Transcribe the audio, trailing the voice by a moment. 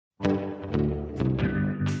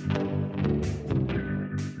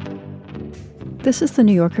This is the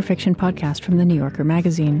New Yorker Fiction Podcast from The New Yorker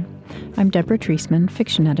magazine. I'm Deborah Treisman,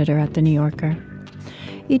 fiction editor at The New Yorker.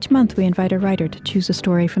 Each month we invite a writer to choose a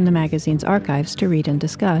story from the magazine's archives to read and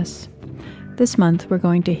discuss. This month we're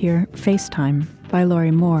going to hear FaceTime by Lorrie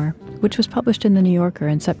Moore, which was published in The New Yorker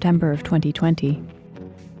in September of 2020.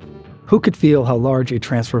 Who could feel how large a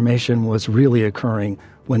transformation was really occurring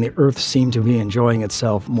when the earth seemed to be enjoying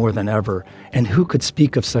itself more than ever? And who could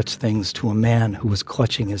speak of such things to a man who was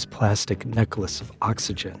clutching his plastic necklace of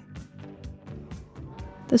oxygen?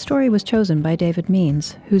 The story was chosen by David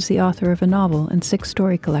Means, who's the author of a novel and 6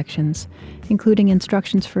 story collections, including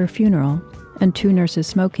Instructions for a Funeral and 2 Nurses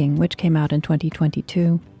Smoking, which came out in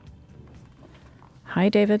 2022. Hi,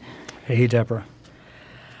 David. Hey, Deborah.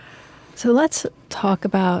 So let's talk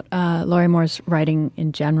about Lorrie Moore's writing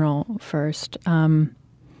in general first.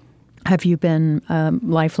 Have you been a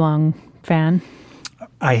lifelong fan?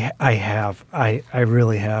 I have. I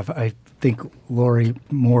really have. I think Lorrie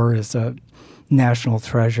Moore is a national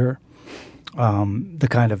treasure, the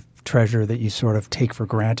kind of treasure that you sort of take for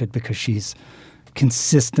granted because she's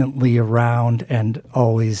consistently around and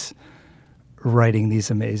always writing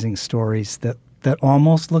these amazing stories that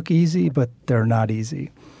almost look easy, but they're not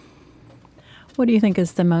easy. What do you think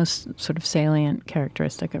is the most sort of salient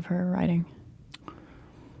characteristic of her writing?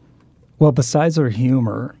 Well, besides her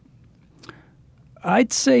humor,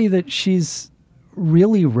 I'd say that she's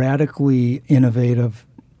really radically innovative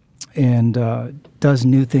and does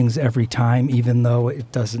new things every time, even though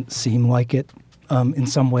it doesn't seem like it in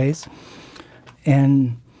some ways.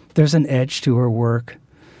 And there's an edge to her work,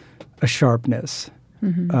 a sharpness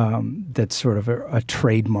that's sort of a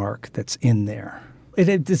trademark that's in there.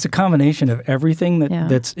 It's a combination of everything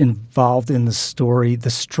that's involved in the story, the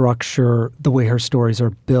structure, the way her stories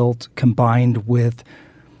are built, combined with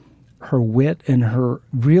her wit and her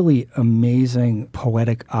really amazing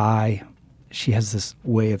poetic eye. She has this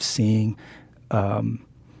way of seeing. I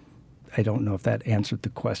don't know if that answered the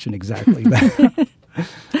question exactly.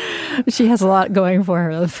 She has a lot going for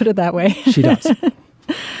her, let's put it that way. She does.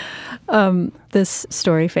 This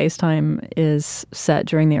story, FaceTime, is set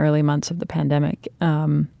during the early months of the pandemic,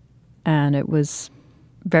 and it was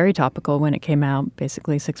very topical when it came out,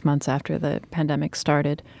 basically 6 months after the pandemic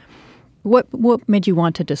started. What made you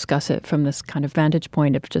want to discuss it from this kind of vantage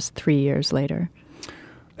point of just 3 years later?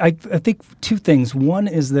 I think 2 things. One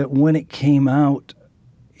is that when it came out,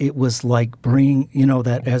 it was like bringing,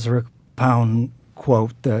 that Ezra Pound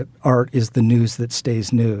quote, that art is the news that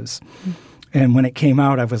stays news. Mm-hmm. And when it came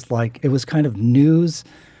out, I was like, it was kind of news,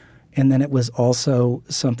 and then it was also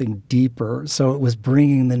something deeper. So it was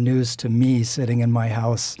bringing the news to me sitting in my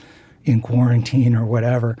house in quarantine or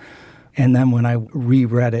whatever. And then when I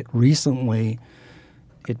reread it recently,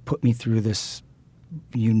 it put me through this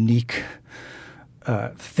unique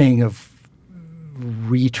thing of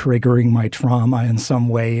re-triggering my trauma in some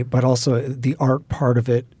way, but also the art part of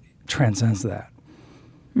it transcends that.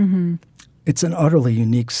 Mm-hmm. It's an utterly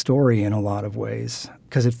unique story in a lot of ways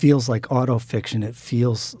because it feels like autofiction. It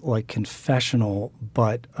feels like confessional,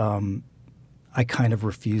 but I kind of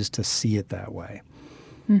refuse to see it that way.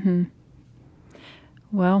 Mm-hmm.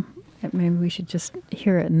 Well, maybe we should just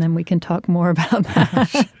hear it and then we can talk more about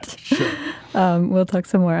that. Sure. We'll talk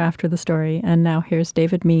some more after the story. And now here's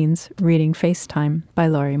David Means reading FaceTime by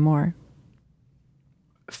Lorrie Moore.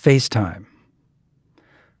 FaceTime.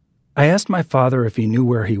 I asked my father if he knew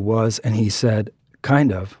where he was, and he said,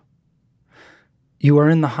 kind of. You are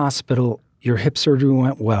in the hospital, your hip surgery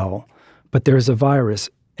went well, but there is a virus,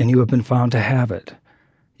 and you have been found to have it.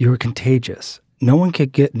 You are contagious. No one can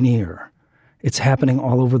get near. It's happening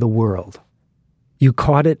all over the world. You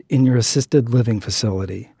caught it in your assisted living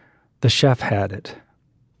facility. The chef had it.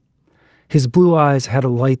 His blue eyes had a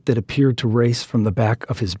light that appeared to race from the back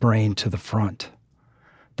of his brain to the front.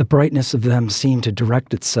 The brightness of them seemed to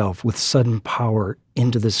direct itself with sudden power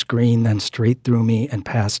into the screen, then straight through me and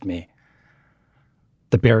past me.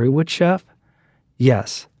 The Berrywood chef?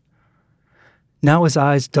 Yes. Now his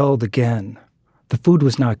eyes dulled again. The food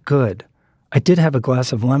was not good. I did have a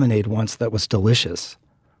glass of lemonade once that was delicious.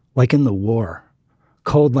 Like in the war.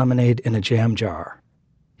 Cold lemonade in a jam jar.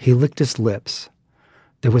 He licked his lips.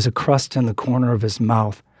 There was a crust in the corner of his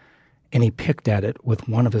mouth, and he picked at it with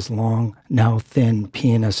one of his long, now thin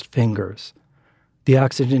pianist fingers. The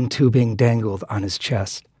oxygen tubing dangled on his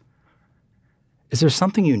chest. Is there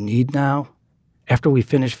something you need now? After we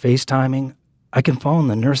finish FaceTiming, I can phone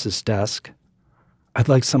the nurse's desk. I'd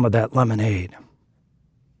like some of that lemonade.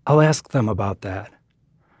 I'll ask them about that.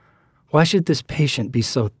 Why should this patient be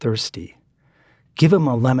so thirsty? Give him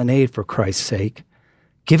a lemonade, for Christ's sake.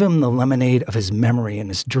 Give him the lemonade of his memory and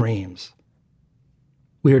his dreams.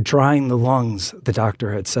 "We are drying the lungs," the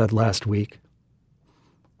doctor had said last week.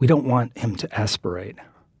 "We don't want him to aspirate."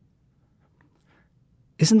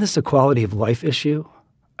 "Isn't this a quality of life issue?"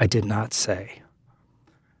 I did not say.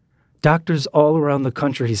 Doctors all around the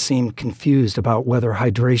country seemed confused about whether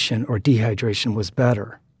hydration or dehydration was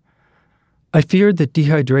better. I feared that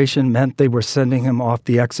dehydration meant they were sending him off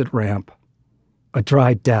the exit ramp. A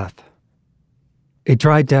dry death. "A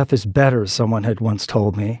dry death is better," someone had once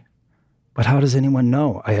told me. "But how does anyone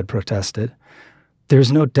know?" I had protested.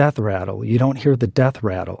 "There's no death rattle. You don't hear the death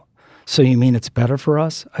rattle. So you mean it's better for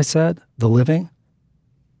us?" I said, "the living?"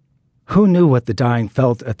 Who knew what the dying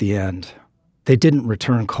felt at the end? They didn't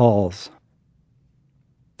return calls.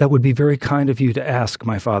 "That would be very kind of you to ask,"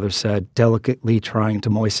 my father said, delicately trying to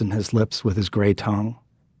moisten his lips with his gray tongue.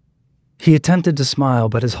 He attempted to smile,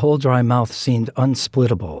 but his whole dry mouth seemed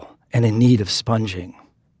unsplittable and in need of sponging.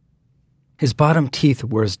 His bottom teeth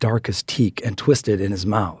were as dark as teak and twisted in his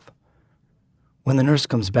mouth. "When the nurse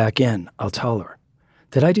comes back in, I'll tell her.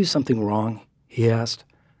 Did I do something wrong?" he asked.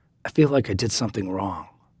 "I feel like I did something wrong."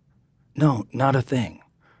 "No, not a thing.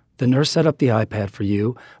 The nurse set up the iPad for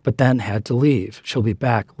you, but then had to leave. She'll be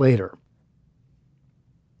back later."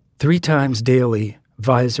 3 times daily,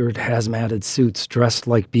 visored, hazmated suits dressed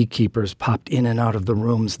like beekeepers popped in and out of the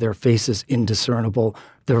rooms, their faces indiscernible,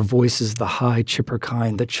 their voices the high, chipper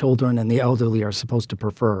kind that children and the elderly are supposed to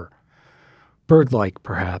prefer. Bird-like,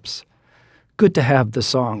 perhaps. Good to have the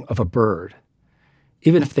song of a bird,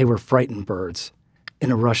 even if they were frightened birds,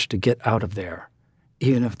 in a rush to get out of there,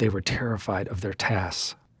 even if they were terrified of their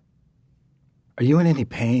tasks. "Are you in any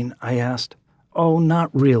pain?" I asked. "Oh, not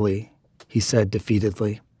really," he said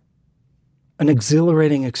defeatedly. An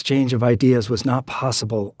exhilarating exchange of ideas was not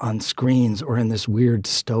possible on screens or in this weird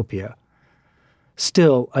dystopia.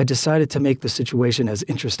 Still, I decided to make the situation as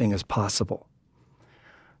interesting as possible.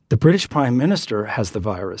 "The British Prime Minister has the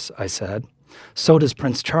virus," I said. "So does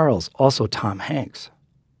Prince Charles, also Tom Hanks."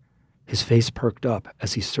 His face perked up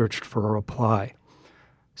as he searched for a reply.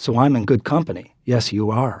 "So I'm in good company." "Yes,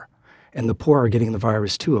 you are. And the poor are getting the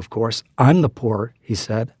virus too, of course." "I'm the poor," he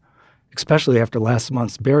said, "especially after last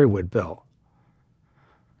month's Berrywood bill."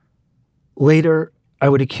 Later, I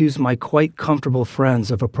would accuse my quite comfortable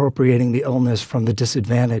friends of appropriating the illness from the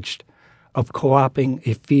disadvantaged, of co-opting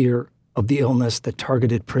a fear of the illness that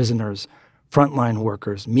targeted prisoners, frontline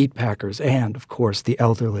workers, meat packers, and, of course, the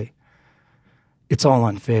elderly. It's all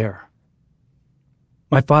unfair.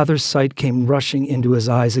 My father's sight came rushing into his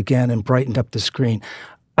eyes again and brightened up the screen.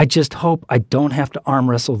 "I just hope I don't have to arm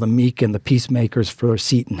wrestle the meek and the peacemakers for a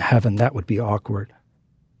seat in heaven. That would be awkward."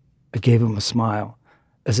 I gave him a smile,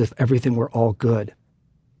 as if everything were all good,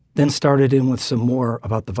 then started in with some more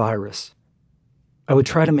about the virus. I would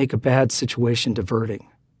try to make a bad situation diverting.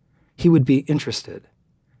 He would be interested.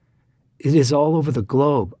 "It is all over the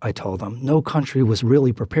globe," I told him. "No country was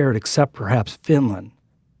really prepared except perhaps Finland.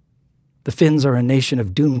 The Finns are a nation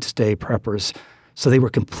of doomsday preppers, so they were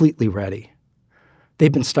completely ready.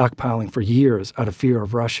 They've been stockpiling for years out of fear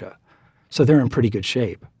of Russia, so they're in pretty good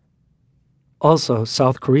shape. Also,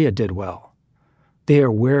 South Korea did well. They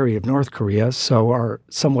are wary of North Korea, so are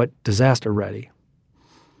somewhat disaster ready.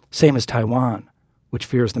 Same as Taiwan, which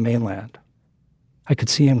fears the mainland." I could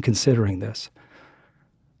see him considering this.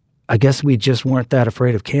 "I guess we just weren't that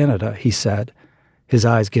afraid of Canada," he said, his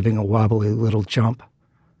eyes giving a wobbly little jump.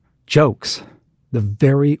 Jokes, the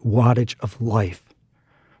very wattage of life.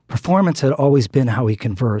 Performance had always been how he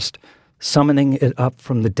conversed, summoning it up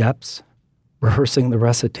from the depths, rehearsing the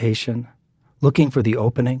recitation, looking for the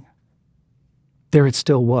opening. There it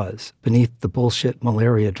still was, beneath the bullshit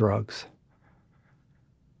malaria drugs.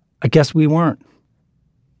 "I guess we weren't,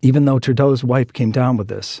 even though Trudeau's wife came down with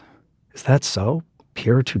this." "Is that so?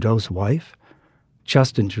 Pierre Trudeau's wife?"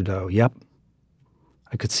 "Justin Trudeau, yep."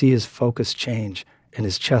 I could see his focus change and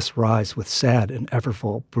his chest rise with sad and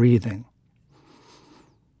effortful breathing.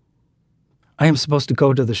 "I am supposed to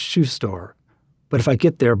go to the shoe store, but if I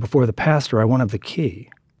get there before the pastor, I won't have the key."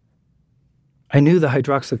 I knew the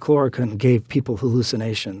hydroxychloroquine gave people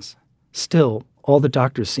hallucinations. Still, all the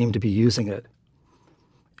doctors seemed to be using it.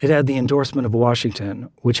 It had the endorsement of Washington,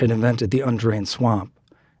 which had invented the undrained swamp,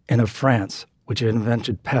 and of France, which had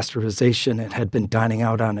invented pasteurization and had been dining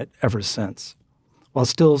out on it ever since, while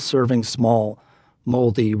still serving small,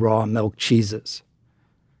 moldy, raw milk cheeses.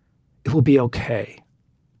 "It will be okay.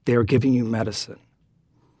 They are giving you medicine."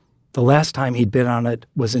 The last time he'd been on it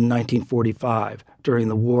was in 1945, during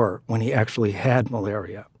the war, when he actually had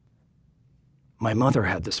malaria. "My mother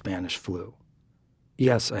had the Spanish flu."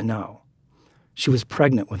 "Yes, I know. She was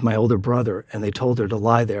pregnant with my older brother, and they told her to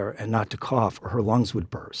lie there and not to cough or her lungs would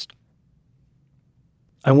burst."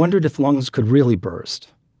 I wondered if lungs could really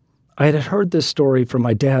burst. I had heard this story from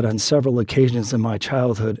my dad on several occasions in my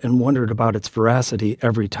childhood and wondered about its veracity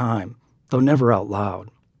every time, though never out loud.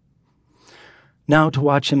 Now to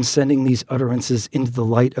watch him sending these utterances into the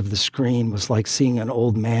light of the screen was like seeing an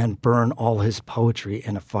old man burn all his poetry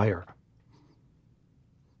in a fire.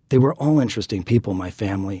 They were all interesting people, my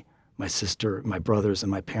family, my sister, my brothers, and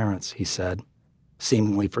my parents, he said,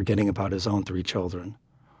 seemingly forgetting about his own 3 children.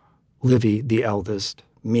 Livy, the eldest,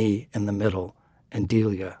 me in the middle, and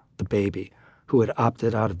Delia, the baby, who had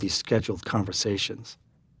opted out of these scheduled conversations.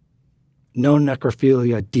 No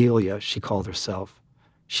necrophilia Delia, she called herself.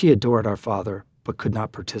 She adored our father, but could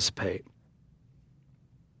not participate.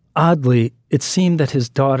 Oddly, it seemed that his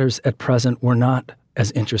daughters at present were not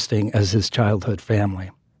as interesting as his childhood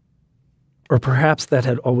family. Or perhaps that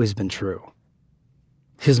had always been true.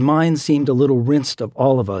 His mind seemed a little rinsed of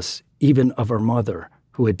all of us, even of our mother,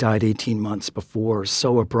 who had died 18 months before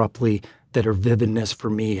so abruptly that her vividness for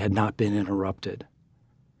me had not been interrupted.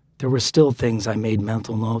 There were still things I made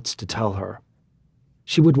mental notes to tell her.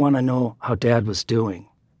 She would want to know how Dad was doing.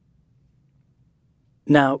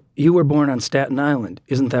 "Now, you were born on Staten Island,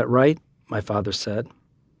 isn't that right?" my father said.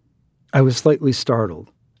 I was slightly startled.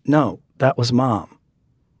 No, that was Mom.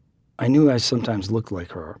 I knew I sometimes looked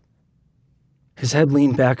like her. His head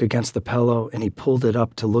leaned back against the pillow, and he pulled it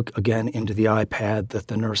up to look again into the iPad that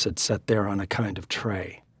the nurse had set there on a kind of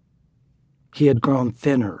tray. He had grown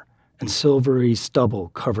thinner, and silvery stubble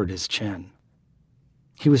covered his chin.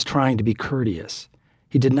 He was trying to be courteous.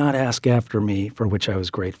 He did not ask after me, for which I was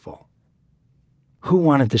grateful. Who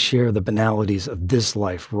wanted to share the banalities of this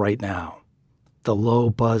life right now? The low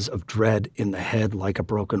buzz of dread in the head like a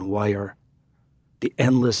broken wire, the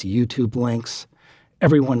endless YouTube links,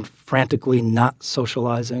 everyone frantically not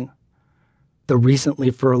socializing, the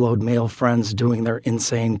recently furloughed male friends doing their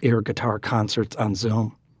insane air guitar concerts on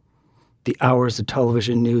Zoom, the hours of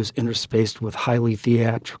television news interspaced with highly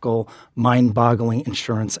theatrical, mind-boggling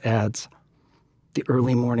insurance ads, the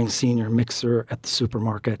early morning senior mixer at the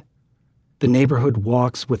supermarket, the neighborhood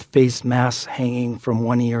walks with face masks hanging from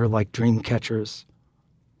one ear like dream catchers.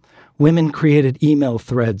 Women created email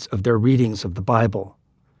threads of their readings of the Bible.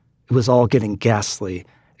 It was all getting ghastly,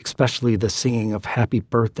 especially the singing of happy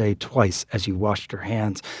birthday twice as you washed your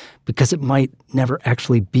hands, because it might never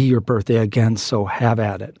actually be your birthday again, so have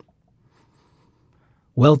at it.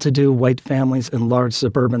 Well-to-do white families in large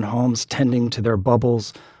suburban homes tending to their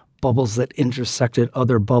bubbles, bubbles that intersected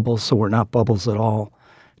other bubbles so were not bubbles at all,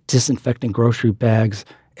 disinfecting grocery bags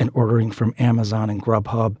and ordering from Amazon and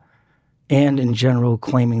Grubhub, and in general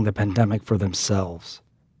claiming the pandemic for themselves.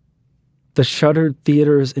 The shuttered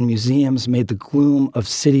theaters and museums made the gloom of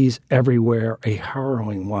cities everywhere a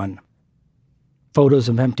harrowing one. Photos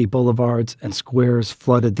of empty boulevards and squares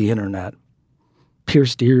flooded the internet.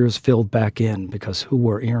 Pierced ears filled back in because who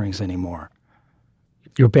wore earrings anymore?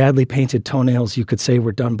 Your badly painted toenails you could say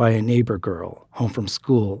were done by a neighbor girl home from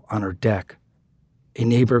school on her deck. A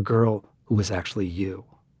neighbor girl who was actually you.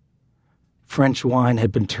 French wine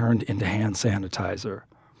had been turned into hand sanitizer.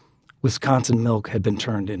 Wisconsin milk had been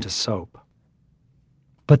turned into soap.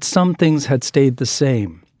 But some things had stayed the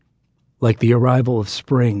same, like the arrival of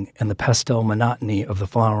spring and the pastel monotony of the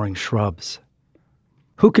flowering shrubs.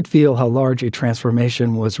 Who could feel how large a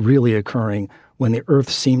transformation was really occurring when the earth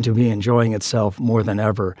seemed to be enjoying itself more than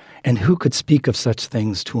ever, and who could speak of such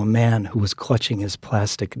things to a man who was clutching his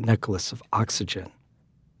plastic necklace of oxygen?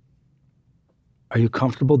 Are you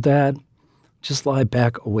comfortable, Dad? Just lie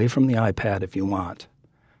back away from the iPad if you want.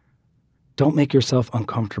 Don't make yourself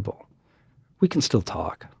uncomfortable. We can still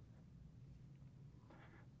talk.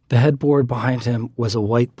 The headboard behind him was a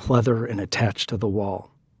white pleather and attached to the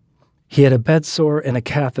wall. He had a bedsore and a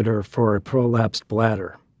catheter for a prolapsed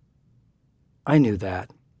bladder. I knew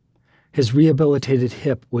that. His rehabilitated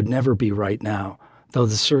hip would never be right now, though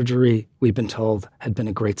the surgery, we'd been told, had been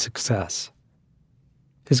a great success.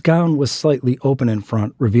 His gown was slightly open in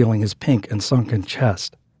front, revealing his pink and sunken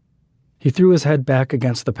chest. He threw his head back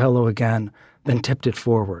against the pillow again, then tipped it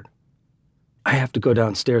forward. I have to go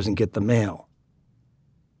downstairs and get the mail.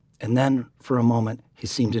 And then, for a moment, he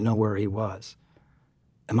seemed to know where he was.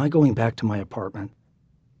 Am I going back to my apartment?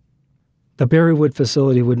 The Berrywood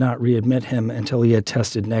facility would not readmit him until he had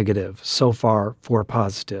tested negative, so far 4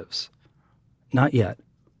 positives. Not yet.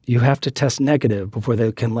 You have to test negative before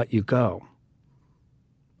they can let you go.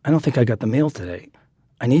 I don't think I got the mail today.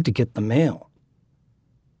 I need to get the mail.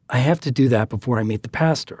 I have to do that before I meet the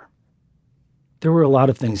pastor. There were a lot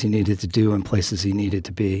of things he needed to do and places he needed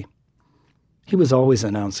to be. He was always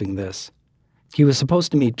announcing this. He was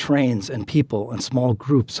supposed to meet trains and people in small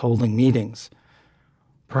groups holding meetings.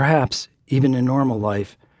 Perhaps, even in normal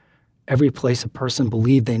life, Every place a person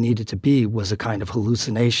believed they needed to be was a kind of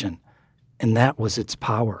hallucination, and that was its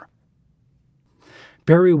power.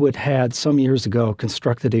 Berrywood had, some years ago,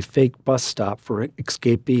 constructed a fake bus stop for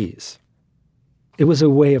escapees. It was a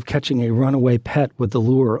way of catching a runaway pet with the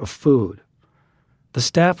lure of food. The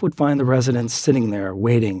staff would find the residents sitting there,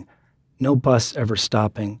 waiting, no bus ever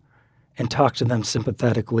stopping, and talk to them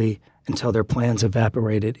sympathetically until their plans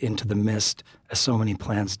evaporated into the mist, as so many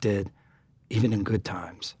plans did, even in good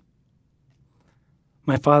times.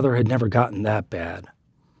 My father had never gotten that bad.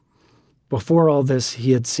 Before all this,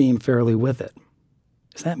 he had seemed fairly with it.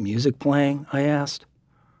 "Is that music playing?" I asked.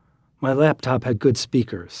 My laptop had good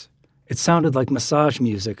speakers. It sounded like massage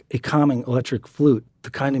music, a calming electric flute, the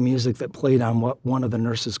kind of music that played on what one of the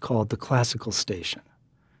nurses called the classical station.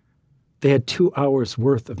 They had 2 hours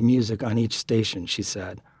worth of music on each station, she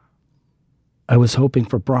said. "I was hoping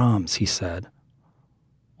for Brahms," he said.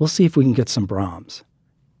 "We'll see if we can get some Brahms.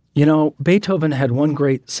 You know, Beethoven had one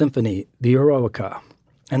great symphony, the Eroica,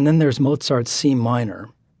 and then there's Mozart's C minor.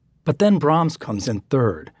 But then Brahms comes in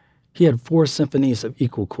third. He had 4 symphonies of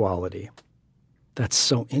equal quality." "That's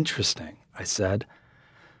so interesting," I said.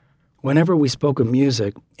 Whenever we spoke of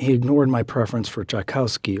music, he ignored my preference for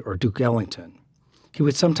Tchaikovsky or Duke Ellington. He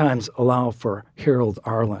would sometimes allow for Harold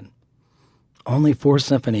Arlen. Only 4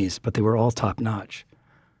 symphonies, but they were all top-notch.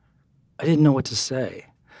 I didn't know what to say.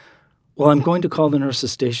 "Well, I'm going to call the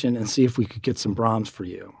nurse's station and see if we could get some Brahms for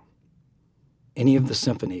you." "Any of the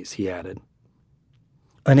symphonies," he added.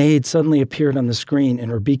 An aide suddenly appeared on the screen in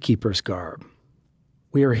her beekeeper's garb.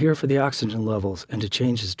 "We are here for the oxygen levels and to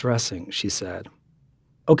change his dressing," she said.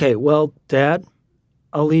 "Okay, well, Dad,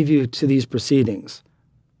 I'll leave you to these proceedings.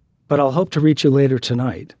 But I'll hope to reach you later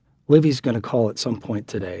tonight. Livy's going to call at some point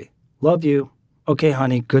today. Love you." "Okay,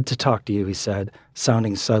 honey, good to talk to you," he said,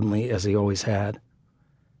 sounding suddenly as he always had.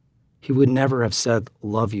 He would never have said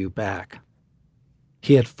 "love you" back.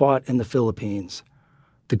 He had fought in the Philippines.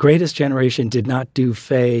 The greatest generation did not do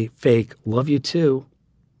fake "love you too."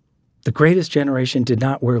 The greatest generation did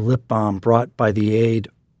not wear lip balm brought by the aide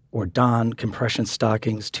or don compression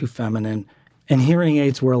stockings too feminine, and hearing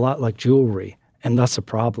aids were a lot like jewelry, and thus a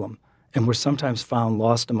problem, and were sometimes found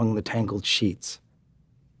lost among the tangled sheets.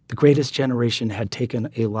 The greatest generation had taken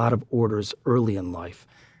a lot of orders early in life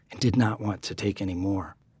and did not want to take any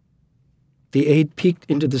more. The aide peeked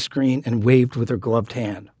into the screen and waved with her gloved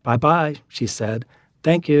hand. "Bye-bye," she said.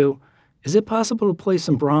 "Thank you. Is it possible to play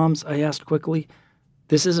some Brahms?" I asked quickly.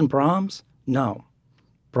 "This isn't Brahms?" "No."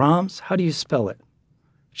 "Brahms? How do you spell it?"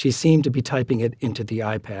 She seemed to be typing it into the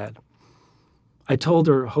iPad. I told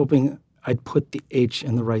her, hoping I'd put the H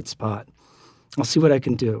in the right spot. "I'll see what I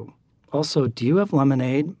can do. Also, do you have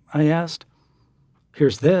lemonade?" I asked.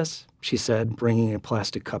 "Here's this," she said, bringing a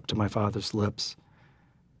plastic cup to my father's lips.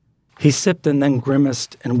 He sipped and then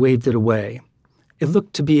grimaced and waved it away. It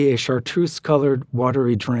looked to be a chartreuse-colored,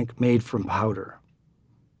 watery drink made from powder.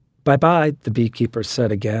 "Bye-bye," the beekeeper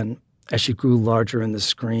said again, as she grew larger in the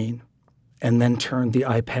screen, and then turned the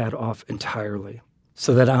iPad off entirely,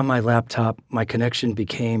 so that on my laptop, my connection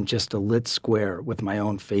became just a lit square with my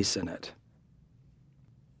own face in it.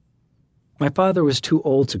 My father was too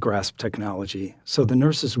old to grasp technology, so the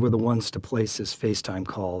nurses were the ones to place his FaceTime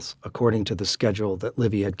calls, according to the schedule that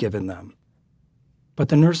Livy had given them. But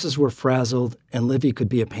the nurses were frazzled, and Livy could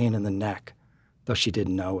be a pain in the neck, though she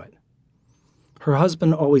didn't know it. Her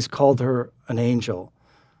husband always called her an angel,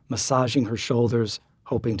 massaging her shoulders,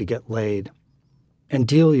 hoping to get laid. And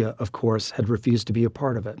Delia, of course, had refused to be a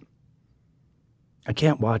part of it. "I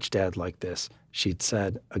can't watch Dad like this," she'd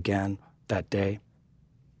said again that day.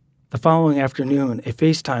 The following afternoon, a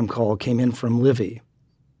FaceTime call came in from Livy.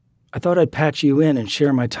 "I thought I'd patch you in and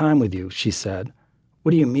share my time with you," she said.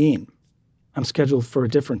 "What do you mean? I'm scheduled for a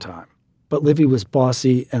different time." But Livy was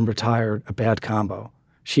bossy and retired, a bad combo.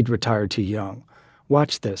 She'd retired too young.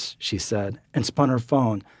 "Watch this," she said, and spun her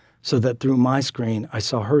phone so that through my screen I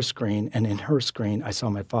saw her screen, and in her screen I saw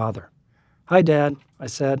my father. "Hi, Dad," I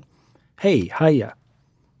said. "Hey, hiya,"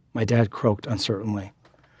 my dad croaked uncertainly.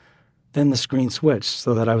 Then the screen switched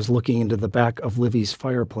so that I was looking into the back of Livy's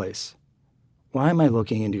fireplace. "Why am I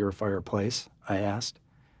looking into your fireplace?" I asked.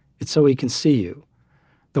 "It's so he can see you.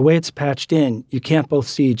 The way it's patched in, you can't both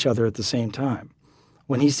see each other at the same time.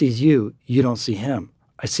 When he sees you, you don't see him.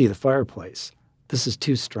 I see the fireplace. This is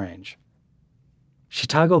too strange." She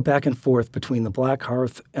toggled back and forth between the black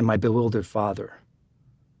hearth and my bewildered father.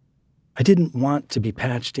 "I didn't want to be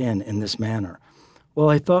patched in this manner. Well,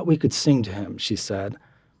 I thought we could sing to him," she said.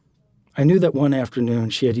 I knew that one afternoon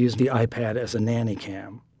she had used the iPad as a nanny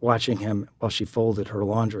cam, watching him while she folded her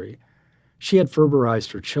laundry. She had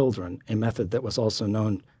Ferberized her children, a method that was also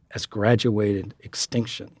known as graduated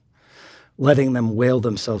extinction. letting them wail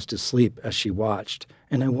themselves to sleep as she watched,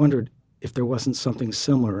 and I wondered if there wasn't something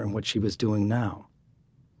similar in what she was doing now.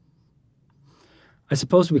 I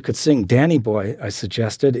suppose we could sing Danny Boy, I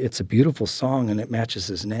suggested. It's a beautiful song and it matches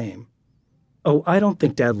his name. Oh, I don't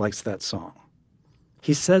think Dad likes that song.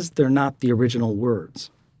 He says they're not the original words.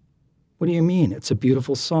 What do you mean? It's a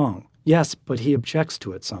beautiful song. Yes, but he objects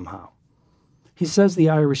to it somehow. He says the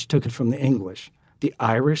Irish took it from the English. The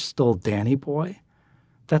Irish stole Danny Boy?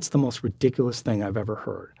 That's the most ridiculous thing I've ever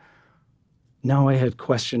heard. Now I had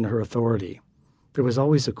questioned her authority. There was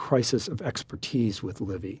always a crisis of expertise with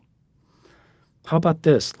Livy. How about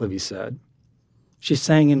this, Livy said. She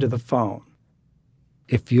sang into the phone.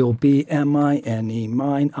 If you'll be M-I-N-E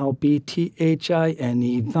mine, I'll be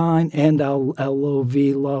T-H-I-N-E thine, and I'll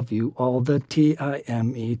L-O-V love you all the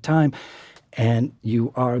T-I-M-E time. And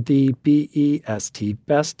you are the B-E-S-T,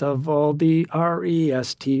 best of all the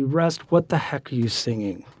R-E-S-T rest. What the heck are you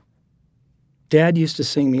singing? Dad used to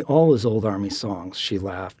sing me all his old Army songs, she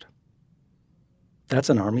laughed. That's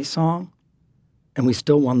an Army song? And we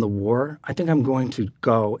still won the war? I think I'm going to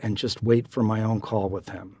go and just wait for my own call with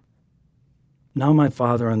him. Now my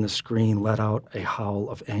father on the screen let out a howl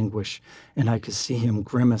of anguish, and I could see him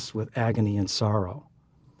grimace with agony and sorrow.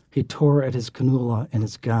 He tore at his cannula and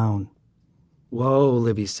his gown. Whoa,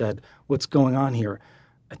 Livy said. What's going on here?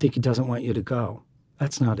 I think he doesn't want you to go.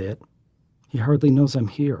 That's not it. He hardly knows I'm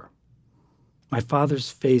here. My father's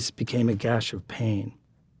face became a gash of pain.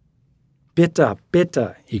 Bitta,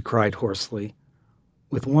 bitta, he cried hoarsely.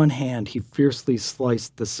 With one hand, he fiercely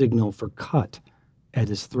sliced the signal for cut at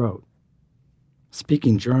his throat.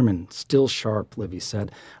 Speaking German, still sharp, Livy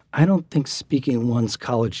said. I don't think speaking one's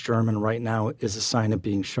college German right now is a sign of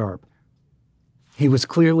being sharp. He was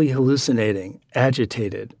clearly hallucinating,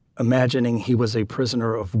 agitated, imagining he was a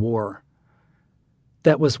prisoner of war.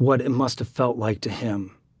 That was what it must have felt like to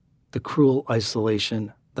him. The cruel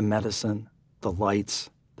isolation, the medicine, the lights,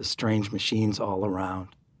 the strange machines all around.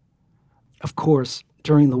 Of course,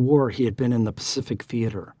 during the war he had been in the Pacific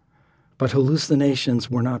Theater, but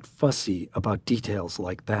hallucinations were not fussy about details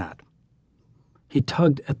like that. He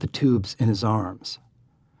tugged at the tubes in his arms.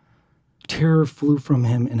 Terror flew from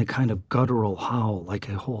him in a kind of guttural howl like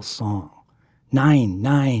a whole song. 9,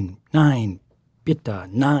 9, 9, bitte,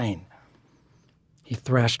 9. He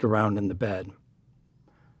thrashed around in the bed.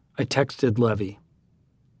 I texted Levy.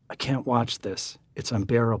 I can't watch this. It's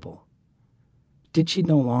unbearable. Did she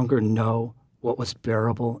no longer know what was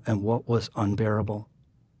bearable and what was unbearable?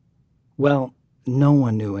 Well, no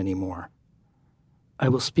one knew anymore. I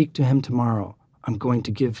will speak to him tomorrow. I'm going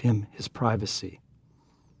to give him his privacy.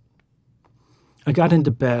 I got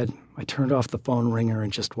into bed. I turned off the phone ringer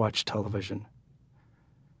and just watched television.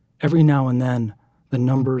 Every now and then, the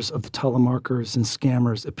numbers of the telemarketers and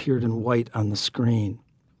scammers appeared in white on the screen.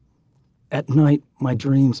 At night, my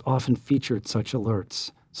dreams often featured such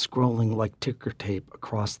alerts, scrolling like ticker tape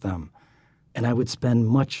across them, and I would spend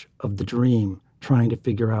much of the dream trying to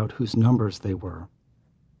figure out whose numbers they were.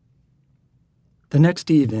 The next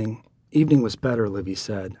evening was better, Livy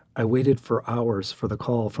said. I waited for hours for the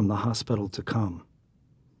call from the hospital to come.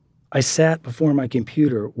 I sat before my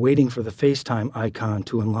computer waiting for the FaceTime icon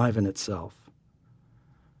to enliven itself.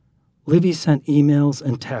 Livy sent emails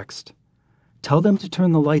and text. Tell them to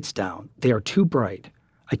turn the lights down. They are too bright.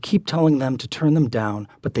 I keep telling them to turn them down,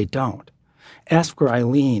 but they don't. Ask for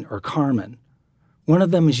Eileen or Carmen. One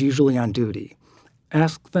of them is usually on duty.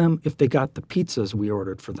 Ask them if they got the pizzas we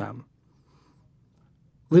ordered for them.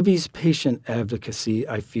 Livy's patient advocacy,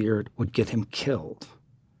 I feared, would get him killed.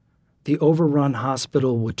 The overrun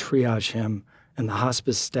hospital would triage him, and the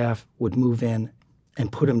hospice staff would move in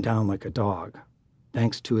and put him down like a dog,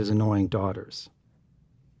 thanks to his annoying daughters.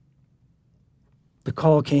 The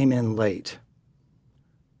call came in late.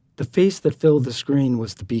 The face that filled the screen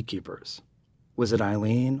was the beekeeper's. Was it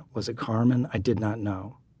Eileen? Was it Carmen? I did not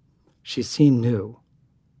know. She seemed new.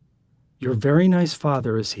 Your very nice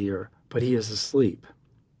father is here, but he is asleep.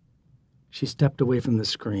 She stepped away from the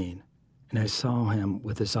screen, and I saw him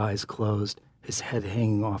with his eyes closed, his head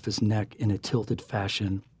hanging off his neck in a tilted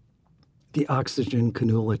fashion, the oxygen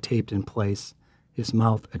cannula taped in place, his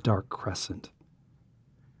mouth a dark crescent.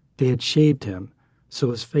 They had shaved him,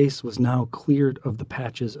 so his face was now cleared of the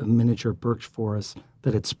patches of miniature birch forest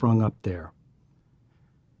that had sprung up there.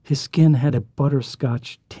 His skin had a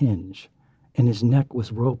butterscotch tinge, and his neck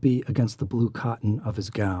was ropey against the blue cotton of his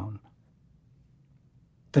gown.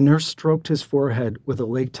 The nurse stroked his forehead with a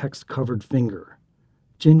latex-covered finger,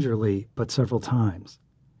 gingerly but several times.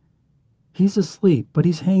 He's asleep, but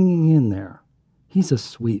he's hanging in there. He's a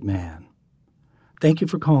sweet man. Thank you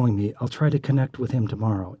for calling me. I'll try to connect with him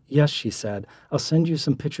tomorrow. Yes, she said. I'll send you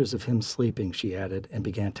some pictures of him sleeping, she added, and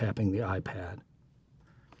began tapping the iPad.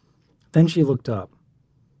 Then she looked up.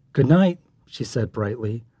 Good night, she said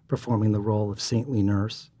brightly, performing the role of saintly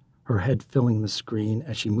nurse, her head filling the screen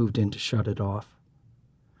as she moved in to shut it off.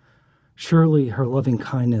 Surely her loving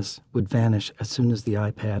kindness would vanish as soon as the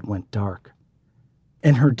iPad went dark,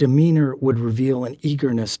 and her demeanor would reveal an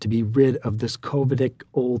eagerness to be rid of this covidic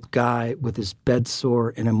old guy with his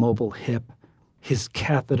bedsore and immobile hip, his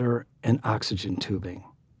catheter and oxygen tubing.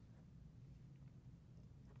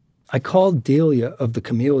 I called Delia of the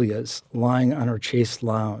Camellias, lying on her chaise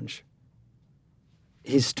lounge.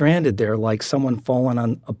 He's stranded there like someone fallen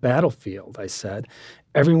on a battlefield, I said.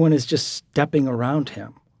 Everyone is just stepping around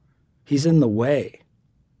him. He's in the way.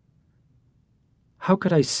 How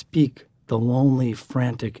could I speak the lonely,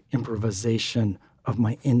 frantic improvisation of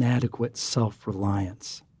my inadequate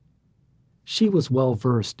self-reliance? She was well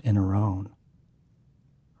versed in her own.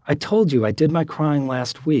 I told you I did my crying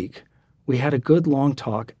last week. We had a good long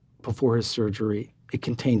talk before his surgery. It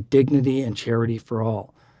contained dignity and charity for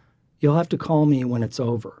all. You'll have to call me when it's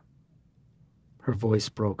over. Her voice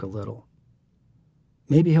broke a little.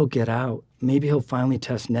 Maybe he'll get out. Maybe he'll finally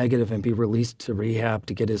test negative and be released to rehab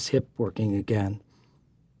to get his hip working again.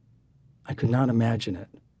 I could not imagine it.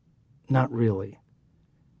 Not really.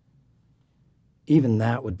 Even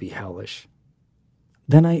that would be hellish.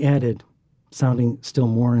 Then I added, sounding still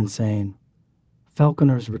more insane,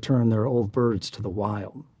 falconers return their old birds to the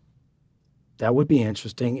wild. That would be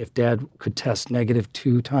interesting if Dad could test negative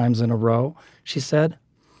 2 times in a row, she said.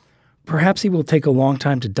 Perhaps he will take a long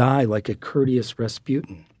time to die like a courteous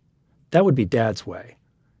Rasputin. That would be Dad's way.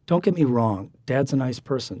 Don't get me wrong, Dad's a nice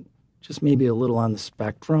person, just maybe a little on the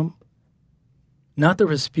spectrum. Not the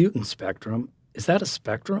Rasputin spectrum. Is that a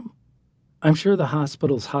spectrum? I'm sure the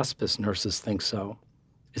hospital's hospice nurses think so.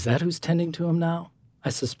 Is that who's tending to him now? I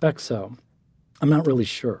suspect so. I'm not really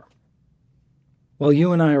sure. While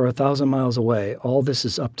you and I are 1,000 miles away, all this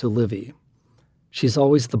is up to Livy. She's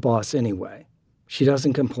always the boss anyway. She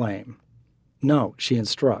doesn't complain. No, she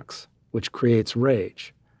instructs, which creates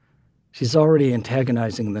rage. She's already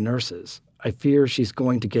antagonizing the nurses. I fear she's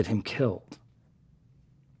going to get him killed.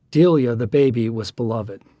 Delia, the baby, was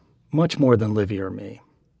beloved, much more than Livy or me.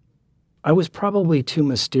 I was probably too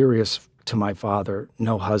mysterious to my father,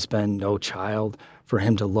 no husband, no child, for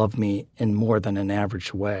him to love me in more than an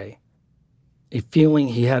average way. A feeling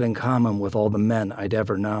he had in common with all the men I'd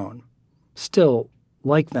ever known. Still,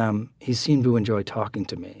 like them, he seemed to enjoy talking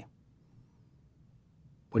to me.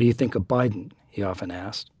 What do you think of Biden? He often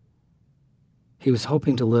asked. He was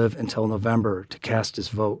hoping to live until November to cast his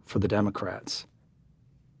vote for the Democrats.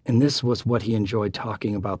 And this was what he enjoyed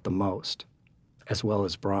talking about the most, as well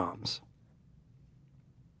as Brahms.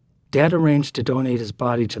 Dad arranged to donate his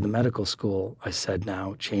body to the medical school, I said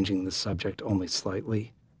now, changing the subject only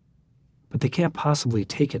slightly. But they can't possibly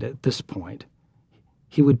take it at this point.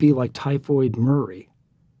 He would be like Typhoid Murray.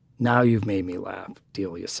 Now you've made me laugh,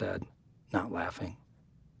 Delia said, not laughing.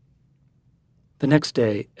 The next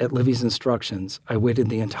day, at Livy's instructions, I waited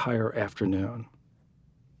the entire afternoon.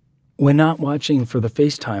 When not watching for the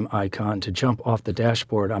FaceTime icon to jump off the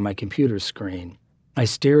dashboard on my computer screen, I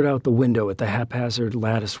stared out the window at the haphazard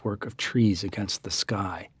latticework of trees against the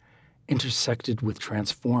sky, intersected with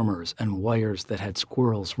transformers and wires that had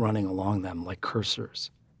squirrels running along them like cursors.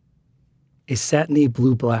 A satiny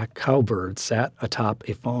blue-black cowbird sat atop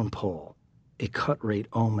a phone pole, a cut-rate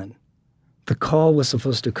omen. The call was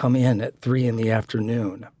supposed to come in at 3 in the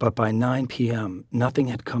afternoon, but by 9 p.m., nothing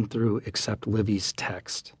had come through except Livy's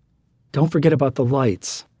text. Don't forget about the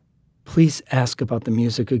lights. Please ask about the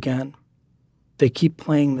music again. They keep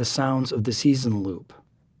playing the sounds of the season loop.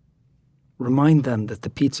 Remind them that the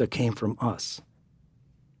pizza came from us.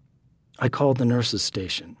 I called the nurse's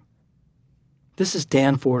station. This is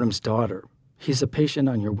Dan Fordham's daughter. He's a patient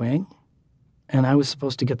on your wing? And I was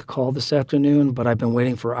supposed to get the call this afternoon, but I've been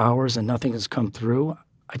waiting for hours and nothing has come through.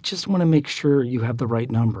 I just want to make sure you have the right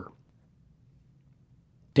number.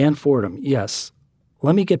 Dan Fordham, yes.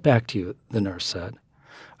 Let me get back to you, the nurse said.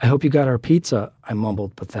 I hope you got our pizza, I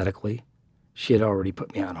mumbled pathetically. She had already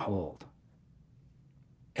put me on hold.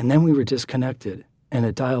 And then we were disconnected, and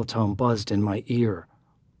a dial tone buzzed in my ear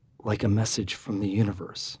like a message from the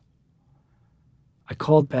universe. I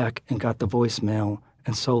called back and got the voicemail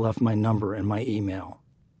and so left my number and my email.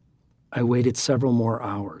 I waited several more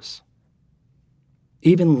hours.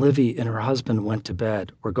 Even Livy and her husband went to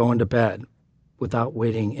bed or going to bed without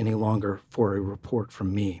waiting any longer for a report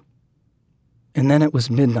from me. And then it was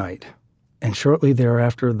midnight, and shortly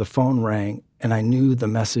thereafter the phone rang and I knew the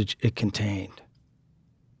message it contained.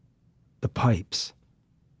 The pipes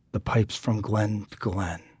from glen to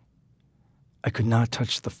glen. I could not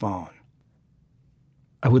touch the phone.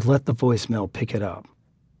 I would let the voicemail pick it up.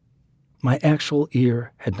 My actual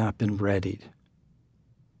ear had not been readied.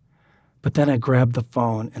 But then I grabbed the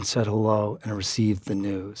phone and said hello and received the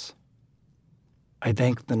news. I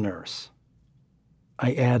thanked the nurse.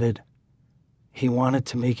 I added, he wanted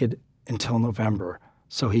to make it until November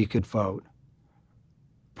so he could vote.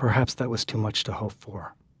 Perhaps that was too much to hope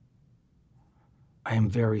for. I am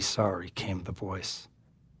very sorry, came the voice.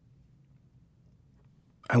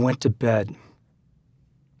 I went to bed.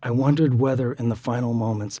 I wondered whether in the final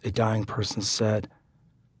moments a dying person said,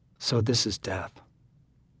 so this is death.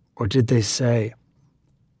 Or did they say,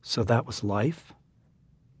 so that was life?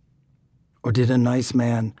 Or did a nice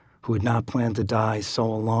man who had not planned to die so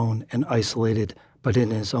alone and isolated but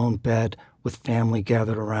in his own bed with family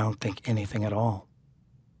gathered around think anything at all?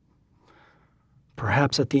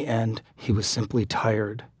 Perhaps at the end he was simply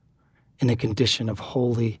tired, in a condition of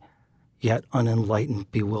holy yet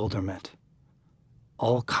unenlightened bewilderment,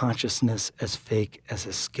 all consciousness as fake as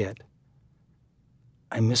a skit.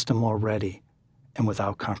 I missed him already and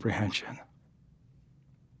without comprehension.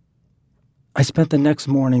 I spent the next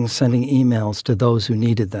morning sending emails to those who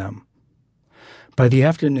needed them. By the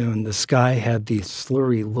afternoon, the sky had the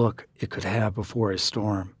slurry look it could have before a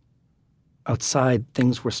storm. Outside,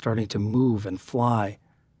 things were starting to move and fly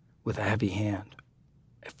with a heavy hand,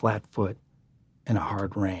 a flat foot, and a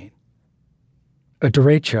hard rain. A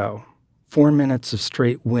derecho, 4 minutes of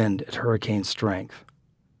straight wind at hurricane strength.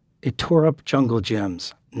 It tore up jungle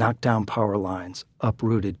gyms, knocked down power lines,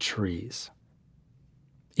 uprooted trees.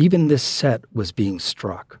 Even this set was being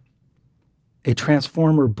struck. A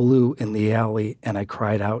transformer blew in the alley, and I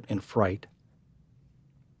cried out in fright.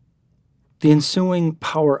 The ensuing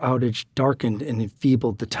power outage darkened and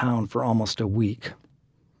enfeebled the town for almost a week.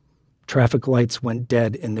 Traffic lights went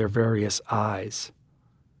dead in their various eyes.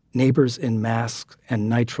 Neighbors in masks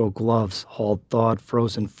and nitrile gloves hauled thawed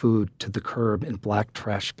frozen food to the curb in black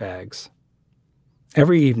trash bags.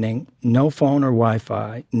 Every evening, no phone or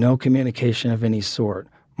Wi-Fi, no communication of any sort,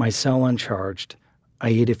 my cell uncharged, I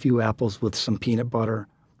ate a few apples with some peanut butter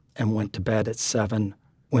and went to bed at 7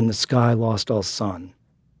 when the sky lost all sun.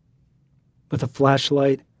 With a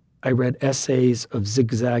flashlight, I read essays of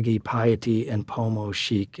zigzaggy piety and pomo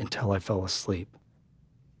chic until I fell asleep.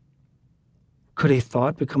 Could a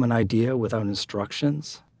thought become an idea without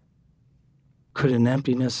instructions? Could an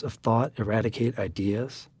emptiness of thought eradicate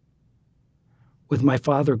ideas? With my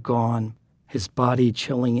father gone, his body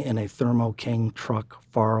chilling in a Thermo King truck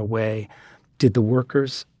far away, did the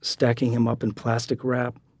workers, stacking him up in plastic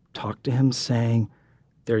wrap, talk to him saying,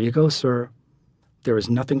 "There you go, sir. There is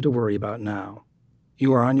nothing to worry about now.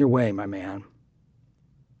 You are on your way, my man."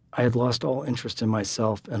 I had lost all interest in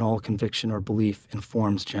myself and all conviction or belief in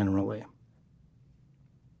forms generally.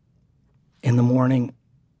 In the morning,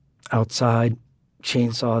 outside,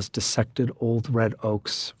 chainsaws dissected old red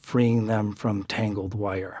oaks, freeing them from tangled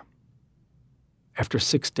wire. After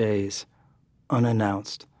 6 days,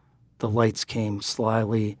 unannounced, the lights came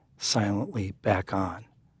slyly, silently back on,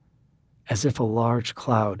 as if a large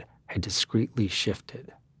cloud had discreetly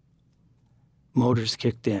shifted. Motors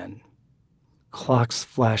kicked in. Clocks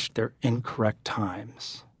flashed their incorrect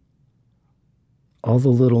times. All the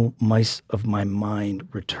little mice of my mind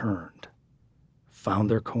returned, found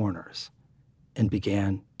their corners, and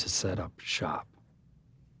began to set up shop.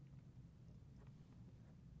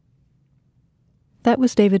 That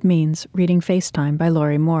was David Means reading FaceTime by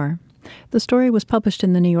Lorrie Moore. The story was published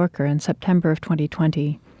in The New Yorker in September of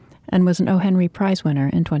 2020 and was an O. Henry Prize winner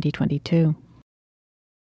in 2022.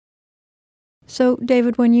 So,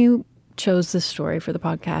 David, when you chose this story for the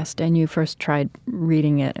podcast and you first tried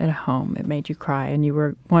reading it at home, it made you cry and you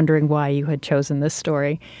were wondering why you had chosen this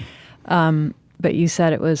story. But you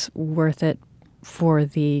said it was worth it for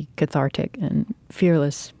the cathartic and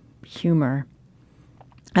fearless humor.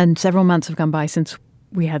 And several months have gone by since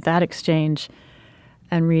we had that exchange.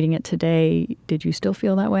 And reading it today, did you still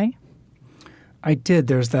feel that way? I did.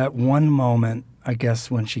 There's that one moment, I guess,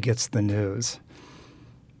 when she gets the news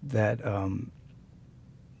that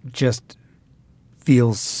just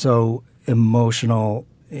feels so emotional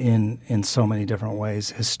in so many different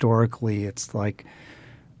ways. Historically, it's like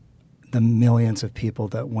the millions of people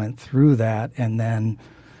that went through that, and then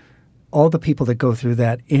all the people that go through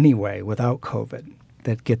that anyway without COVID,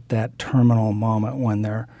 that get that terminal moment when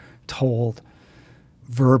they're told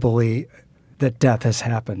verbally that death has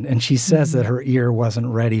happened. And she says that her ear wasn't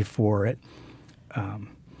ready for it.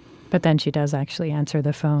 But then she does actually answer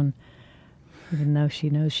the phone, even though she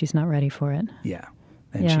knows she's not ready for it. Yeah.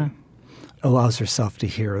 allows herself to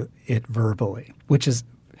hear it verbally, which is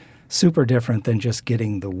super different than just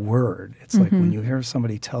getting the word. It's like when you hear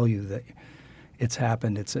somebody tell you that it's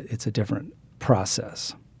happened, it's a different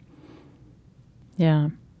process. Yeah.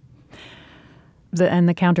 And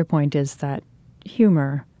the counterpoint is that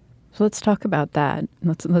humor. So let's talk about that.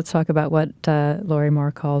 Let's talk about what Lorrie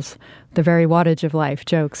Moore calls the very wattage of life,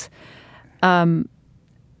 jokes.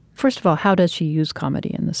 First of all, how does she use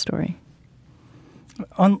comedy in this story?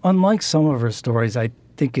 Unlike some of her stories, I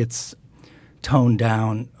think it's toned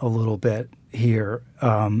down a little bit here.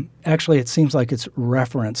 Actually, it seems like it's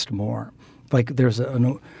referenced more. Like there's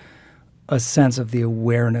a sense of the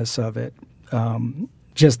awareness of it.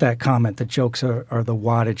 Just that comment, the jokes are the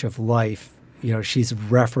wattage of life. You know, she's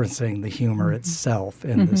referencing the humor itself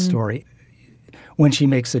in the story. When she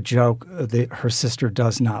makes a joke, her sister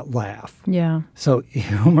does not laugh. Yeah. So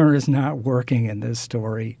humor is not working in this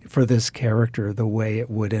story for this character the way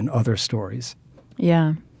it would in other stories.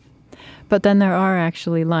 Yeah. But then there are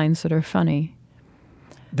actually lines that are funny.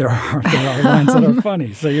 There are lines that are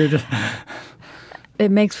funny. So you're just...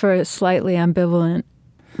 It makes for a slightly ambivalent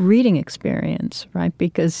reading experience, right?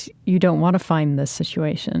 Because you don't want to find this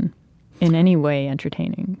situation in any way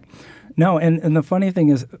entertaining. No, and the funny thing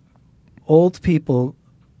is, old people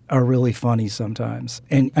are really funny sometimes.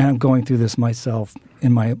 And I'm going through this myself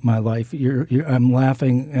in my life. I'm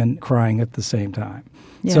laughing and crying at the same time.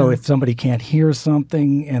 Yeah. So if somebody can't hear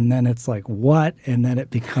something, and then it's like, what? And then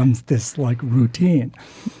it becomes this like routine,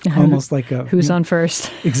 almost like a... Who's on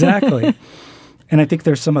first? Exactly. And I think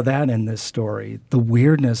there's some of that in this story. The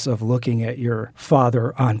weirdness of looking at your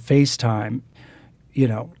father on FaceTime, you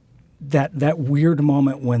know, that weird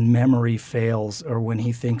moment when memory fails or when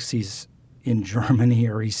he thinks he's in Germany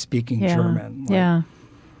or he's speaking German. Yeah.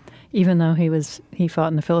 Even though he fought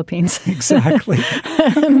in the Philippines. Exactly.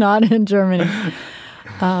 Not in Germany.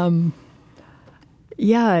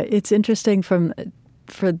 Yeah, it's interesting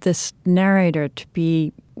for this narrator to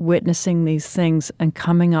be witnessing these things and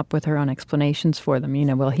coming up with her own explanations for them. You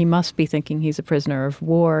know, well, he must be thinking he's a prisoner of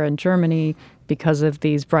war in Germany because of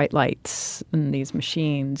these bright lights and these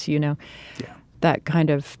machines, you know. Yeah. That kind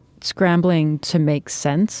of scrambling to make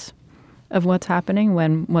sense of what's happening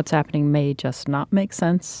when what's happening may just not make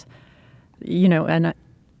sense. You know, and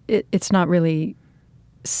it's not really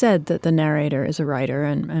said that the narrator is a writer,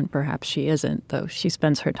 and perhaps she isn't, though she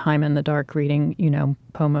spends her time in the dark reading, you know,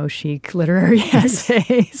 pomo chic literary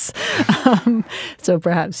essays. So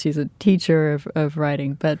perhaps she's a teacher of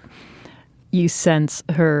writing, but you sense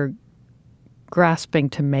her grasping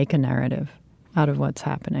to make a narrative out of what's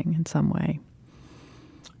happening in some way.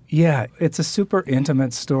 Yeah, it's a super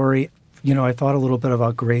intimate story. You know, I thought a little bit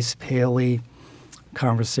about Grace Paley,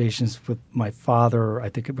 Conversations with My Father, I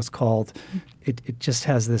think it was called. It just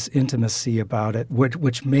has this intimacy about it,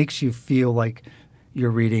 which makes you feel like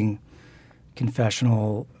you're reading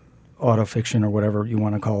confessional autofiction or whatever you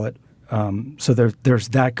want to call it. So there's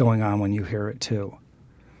that going on when you hear it too.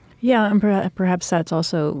 Yeah, and perhaps that's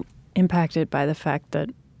also impacted by the fact that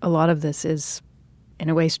a lot of this is, in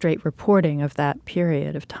a way, straight reporting of that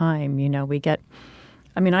period of time. You know,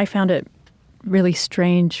 I found it really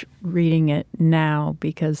strange reading it now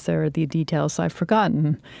because there are the details I've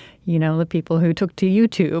forgotten. You know, the people who took to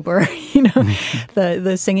YouTube, or, you know,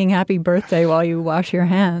 the singing happy birthday while you wash your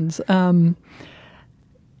hands. In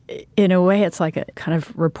a way, it's like a kind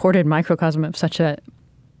of reported microcosm of such a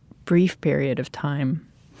brief period of time.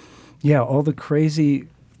 Yeah, all the crazy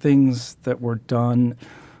things that were done.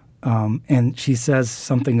 And she says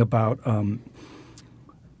something about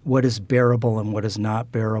what is bearable and what is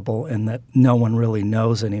not bearable, and that no one really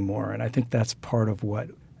knows anymore. And I think that's part of what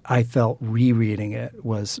I felt rereading it,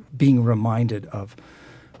 was being reminded of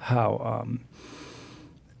how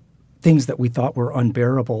things that we thought were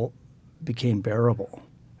unbearable became bearable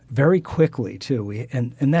very quickly, too.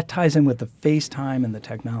 And that ties in with the FaceTime and the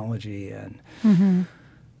technology and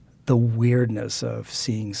the weirdness of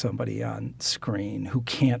seeing somebody on screen who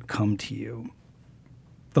can't come to you.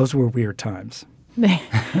 Those were weird times. They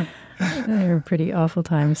were pretty awful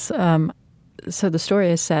times. So the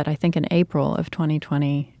story is set, I think, in April of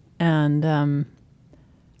 2020, and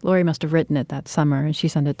Lorrie must have written it that summer, and she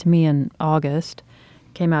sent it to me in August.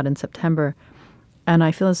 It came out in September, and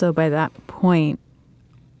I feel as though by that point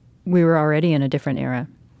we were already in a different era.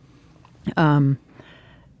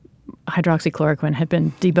 Hydroxychloroquine had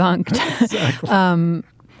been debunked. Exactly.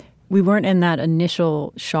 We weren't in that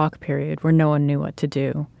initial shock period where no one knew what to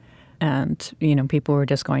do. And, you know, people were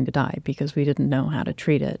just going to die because we didn't know how to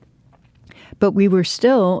treat it. But we were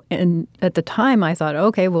still, and at the time I thought,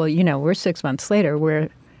 okay, well, you know, we're 6 months later.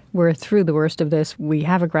 We're through the worst of this. We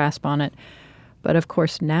have a grasp on it. But of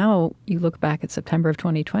course, now you look back at September of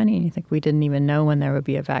 2020 and you think we didn't even know when there would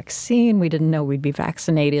be a vaccine. We didn't know we'd be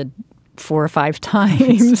vaccinated 4 or 5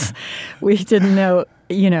 times. We didn't know,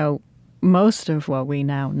 most of what we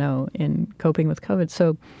now know in coping with COVID.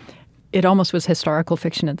 So it almost was historical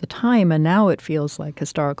fiction at the time, and now it feels like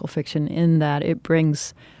historical fiction in that it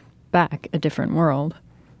brings back a different world.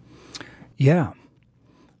 Yeah.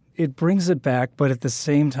 It brings it back, but at the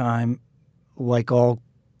same time, like all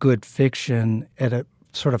good fiction at a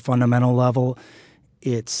sort of fundamental level,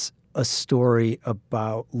 it's a story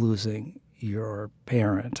about losing your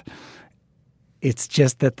parent. It's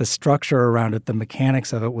just that the structure around it, the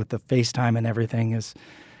mechanics of it with the FaceTime and everything is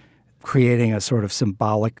creating a sort of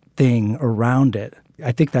symbolic thing around it.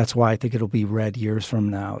 I think that's why I think it'll be read years from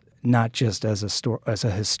now, not just as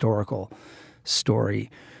a historical story,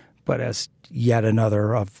 but as yet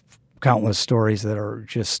another of countless stories that are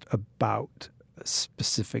just about a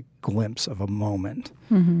specific glimpse of a moment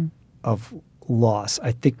of loss.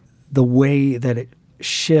 I think the way that it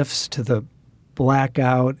shifts to the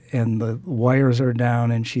blackout and the wires are down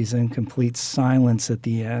and she's in complete silence at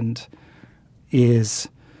the end is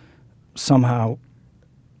somehow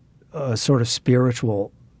a sort of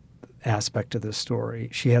spiritual aspect to this story.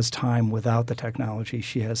 She has time without the technology.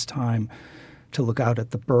 She has time to look out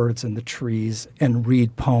at the birds and the trees and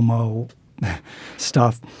read Pomo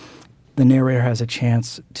stuff. The narrator has a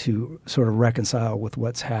chance to sort of reconcile with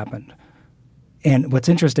what's happened. And what's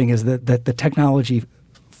interesting is that the technology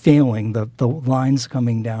failing, the lines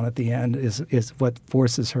coming down at the end is what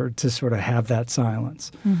forces her to sort of have that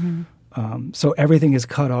silence. So everything is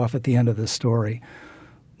cut off at the end of this story.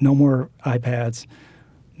 No more iPads,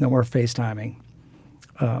 no more FaceTiming.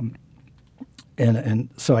 And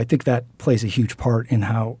so I think that plays a huge part in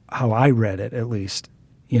how I read it, at least,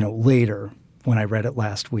 later when I read it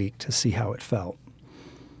last week to see how it felt.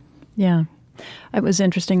 Yeah. It was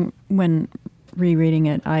interesting when rereading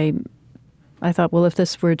it. I thought, well, if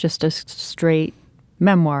this were just a straight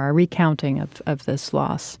memoir, a recounting of this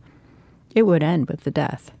loss, it would end with the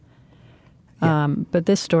death. Yeah. But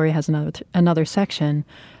this story has another section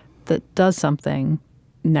that does something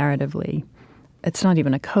narratively. It's not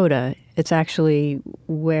even a coda. It's actually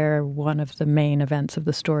where one of the main events of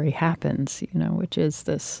the story happens, which is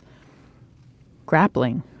this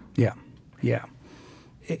grappling. Yeah, yeah.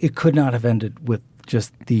 It could not have ended with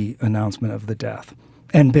just the announcement of the death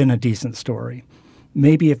and been a decent story.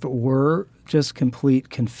 Maybe if it were just complete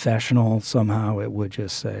confessional, somehow it would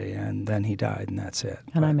just say, and then he died, and that's it.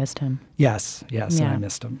 And I missed him. Yes, yeah. And I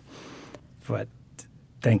missed him. But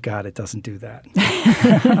thank God it doesn't do that.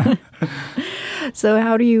 So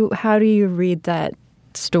how do you read that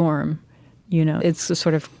storm? It's a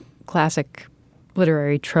sort of classic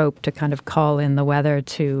literary trope to kind of call in the weather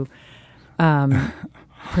to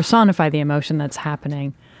personify the emotion that's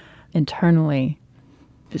happening internally.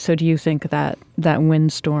 So do you think that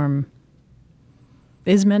windstorm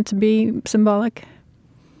is meant to be symbolic?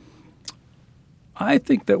 I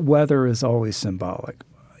think that weather is always symbolic.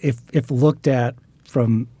 If looked at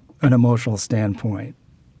from an emotional standpoint,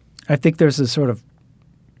 I think there's a sort of,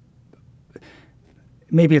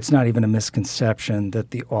 maybe it's not even a misconception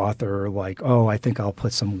that the author I think I'll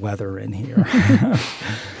put some weather in here.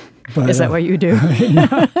 But, is that what you do?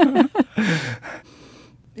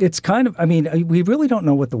 It's kind of, we really don't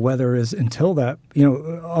know what the weather is until that,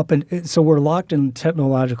 so we're locked in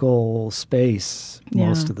technological space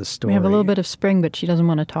most of the story. We have a little bit of spring, but she doesn't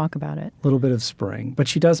want to talk about it. A little bit of spring. But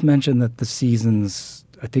she does mention that the seasons,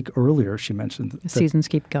 I think earlier she mentioned that the seasons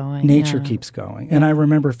keep going. Nature keeps going. And I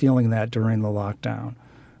remember feeling that during the lockdown,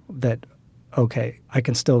 that, okay, I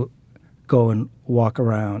can still go and walk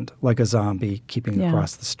around like a zombie, keeping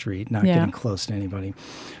across the street, not getting close to anybody,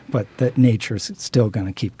 but that nature's still going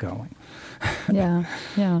to keep going. Yeah.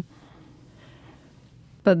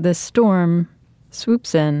 But this storm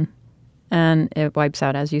swoops in and it wipes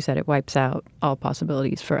out, as you said, all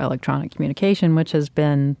possibilities for electronic communication, which has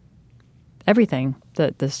been everything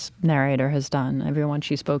that this narrator has done. Everyone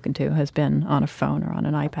she's spoken to has been on a phone or on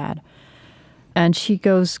an iPad. And she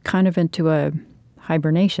goes kind of into a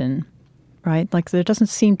hibernation, right? Like there doesn't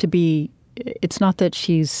seem to be, it's not that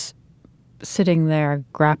she's sitting there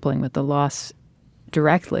grappling with the loss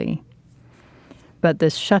directly, but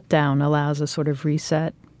this shutdown allows a sort of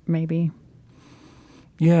reset, maybe.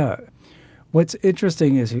 Yeah. What's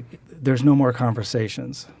interesting is there's no more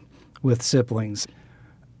conversations with siblings.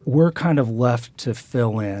 We're kind of left to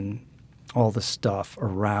fill in all the stuff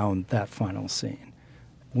around that final scene.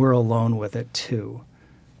 We're alone with it, too.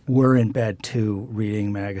 We're in bed, too,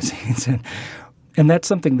 reading magazines. And that's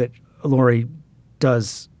something that Lorrie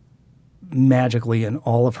does magically in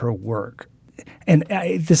all of her work. And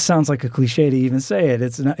this sounds like a cliche to even say it.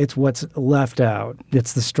 It's not, it's what's left out.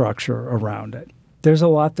 It's the structure around it. There's a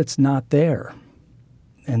lot that's not there,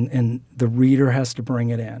 and the reader has to bring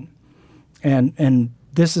it in. And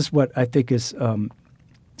this is what I think is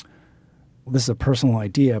this is a personal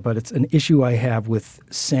idea, but it's an issue I have with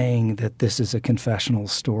saying that this is a confessional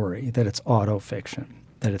story, that it's autofiction,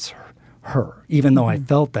 that it's her. Even though I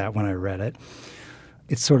felt that when I read it,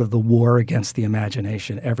 it's sort of the war against the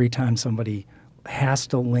imagination. Every time somebody has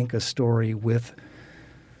to link a story with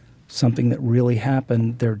something that really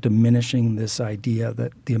happened, they're diminishing this idea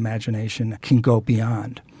that the imagination can go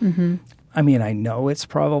beyond. Mm-hmm. I mean, I know it's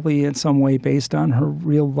probably in some way based on her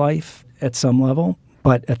real life at some level,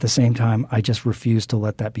 but at the same time, I just refuse to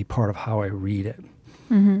let that be part of how I read it.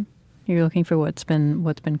 Mm-hmm. You're looking for what's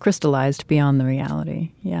been crystallized beyond the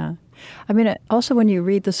reality. Yeah. I mean, also when you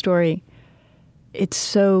read the story, it's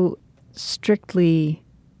so strictly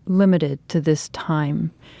limited to this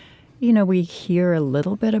time. You know, we hear a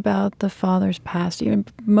little bit about the father's past, even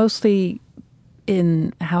mostly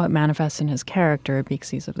in how it manifests in his character, because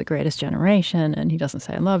he's of the greatest generation and he doesn't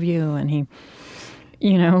say I love you, and he,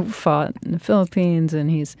 you know, fought in the Philippines, and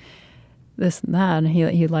he's this and that, and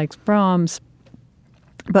he likes Brahms.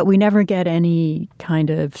 But we never get any kind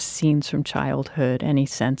of scenes from childhood, any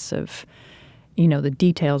sense of, you know, the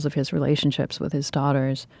details of his relationships with his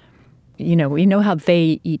daughters. You know, we know how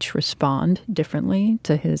they each respond differently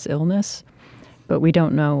to his illness, but we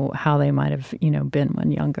don't know how they might have, you know, been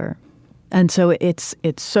when younger. And so it's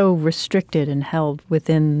so restricted and held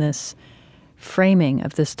within this framing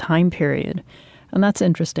of this time period. And that's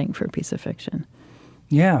interesting for a piece of fiction.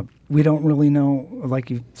 Yeah, we don't really know, like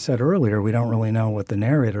you said earlier, we don't really know what the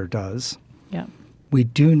narrator does. Yeah. We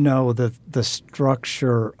do know that the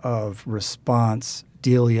structure of response,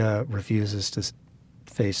 Delia refuses to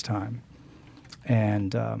FaceTime.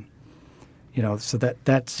 And, you know, so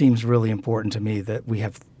that seems really important to me, that we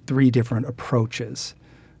have three different approaches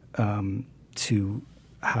to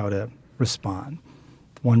how to respond.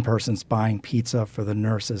 One person's buying pizza for the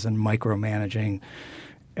nurses and micromanaging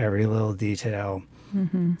every little detail.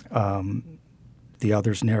 Mm-hmm. The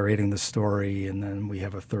other's narrating the story, and then we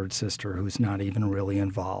have a third sister who's not even really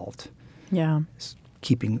involved. Yeah.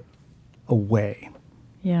 Keeping away.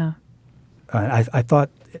 Yeah. I thought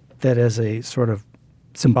that as a sort of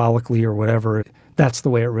symbolically or whatever, that's the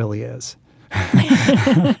way it really is.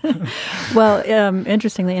 Well,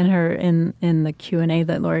 interestingly, in the Q&A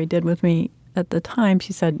that Lorrie did with me at the time,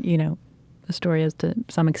 she said, you know, the story is to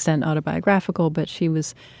some extent autobiographical, but she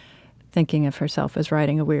was thinking of herself as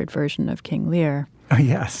writing a weird version of King Lear. Oh,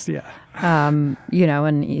 yes, yeah. You know,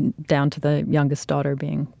 and down to the youngest daughter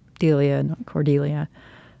being Delia, not Cordelia.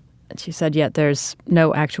 And she said, yet there's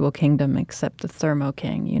no actual kingdom except the Thermo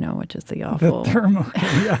King, you know, which is the awful... The Thermo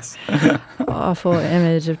King, yes. awful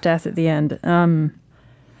image of death at the end.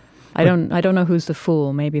 I don't know who's the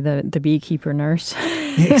fool. Maybe the beekeeper nurse.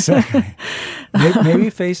 Exactly. Maybe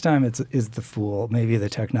FaceTime is the fool. Maybe the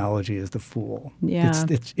technology is the fool. Yeah.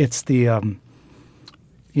 It's the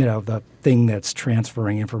you know, the thing that's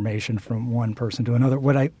transferring information from one person to another.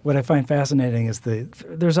 What I find fascinating is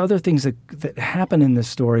there's other things that happen in this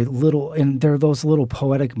story, and there are those little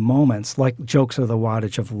poetic moments, like jokes of the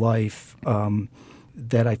wattage of life,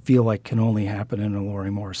 that I feel like can only happen in a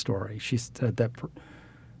Lorrie Moore story. She said that,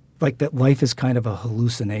 like, that life is kind of a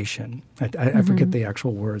hallucination. I forget the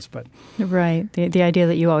actual words, but... Right. The idea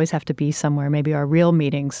that you always have to be somewhere, maybe our real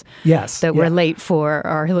meetings that we're late for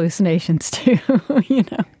are hallucinations too, you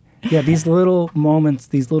know? Yeah, these little moments,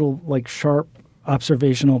 these little, like, sharp,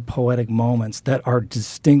 observational, poetic moments that are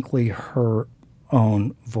distinctly her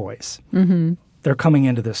own voice. Mm-hmm. They're coming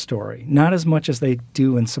into this story. Not as much as they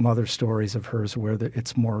do in some other stories of hers where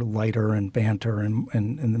it's more lighter and banter,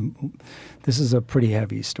 and this is a pretty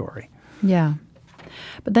heavy story. Yeah.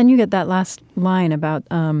 But then you get that last line about,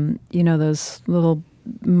 you know, those little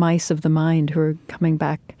mice of the mind who are coming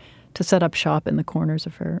back to set up shop in the corners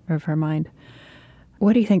of her mind.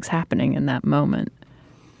 What do you think's happening in that moment,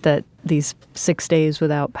 that these 6 days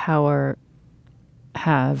without power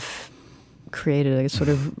have created a sort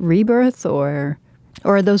of rebirth, or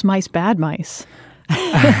are those mice bad mice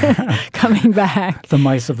coming back? The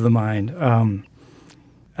mice of the mind.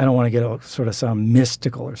 I don't want to get sort of sound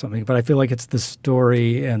mystical or something, but I feel like it's the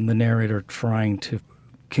story and the narrator trying to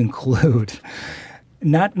conclude,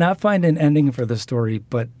 not find an ending for the story,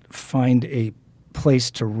 but find a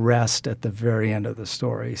place to rest at the very end of the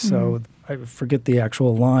story. So I forget the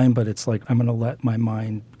actual line, but it's like, I'm going to let my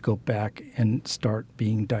mind go back and start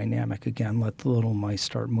being dynamic again. Let the little mice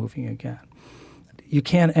start moving again. You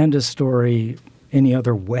can't end a story any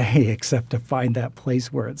other way except to find that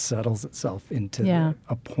place where it settles itself into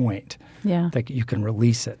a point that you can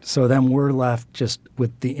release it. So then we're left just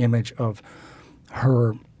with the image of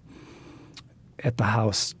her at the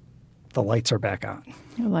house. The lights are back on.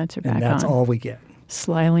 The lights are back on. And that's all we get.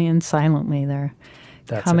 Slyly and silently, they're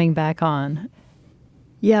coming back on.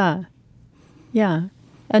 Yeah. Yeah.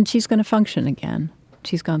 And she's going to function again.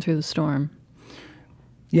 She's gone through the storm.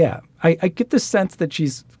 Yeah. I get the sense that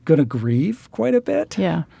she's going to grieve quite a bit.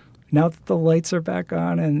 Yeah. Now that the lights are back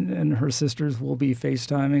on and her sisters will be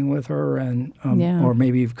FaceTiming with her and or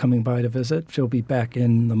maybe coming by to visit, she'll be back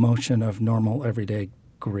in the motion of normal everyday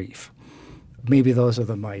grief. Maybe those are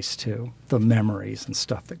the mice too, the memories and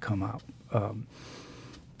stuff that come out.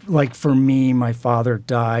 Like for me, my father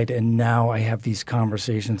died, and now I have these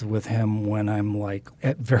conversations with him when I'm like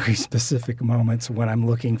at very specific moments when I'm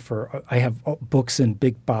looking for. I have books in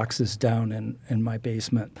big boxes down in my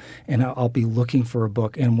basement, and I'll be looking for a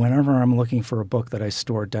book. And whenever I'm looking for a book that I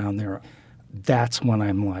stored down there, that's when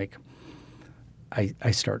I'm like, I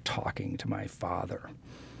start talking to my father,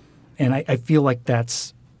 and I feel like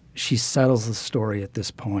she settles the story at this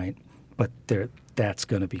point, but that's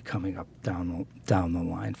going to be coming up down the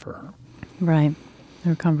line for her. Right.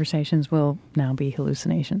 Her conversations will now be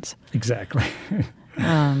hallucinations. Exactly.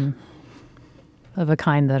 Of a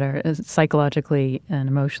kind that are psychologically and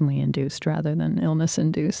emotionally induced rather than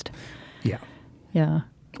illness-induced. Yeah. Yeah.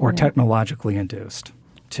 Or technologically induced,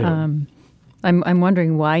 too. I'm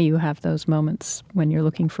wondering why you have those moments when you're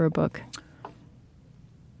looking for a book.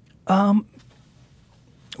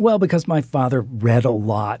 Well, because my father read a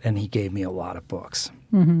lot and he gave me a lot of books.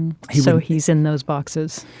 Mm-hmm. He's in those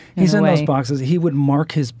boxes. He's in those boxes. He would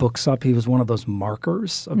mark his books up. He was one of those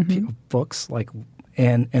markers of books,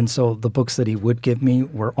 and so the books that he would give me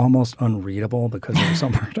were almost unreadable because they were so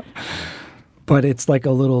marked up. But it's like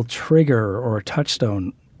a little trigger or a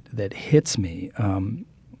touchstone that hits me,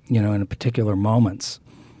 in particular moments.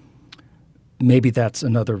 Maybe that's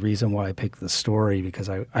another reason why I picked the story, because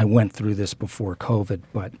I went through this before COVID,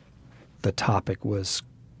 but the topic was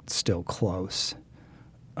still close.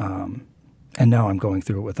 And now I'm going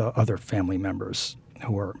through it with other family members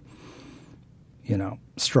who are,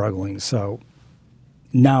 struggling. So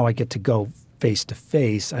now I get to go face to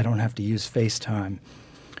face. I don't have to use FaceTime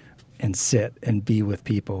and sit and be with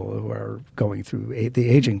people who are going through the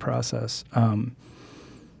aging process.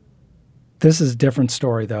 This is a different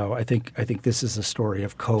story, though. I think this is a story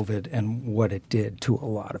of COVID and what it did to a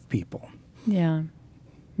lot of people. Yeah.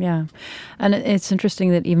 Yeah. And it's interesting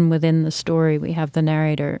that even within the story, we have the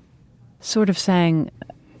narrator sort of saying,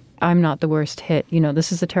 I'm not the worst hit.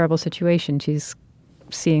 This is a terrible situation. She's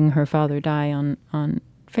seeing her father die on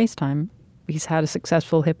FaceTime. He's had a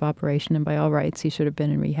successful hip operation, and by all rights, he should have been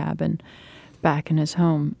in rehab and back in his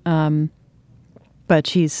home. But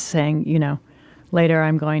she's saying, later,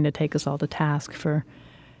 I'm going to take us all to task for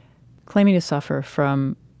claiming to suffer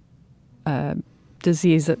from a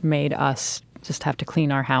disease that made us just have to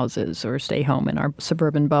clean our houses or stay home in our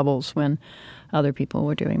suburban bubbles when other people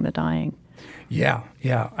were doing the dying. Yeah,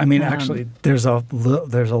 yeah. I mean, actually, there's a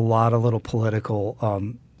lot of little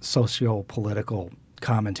political, socio-political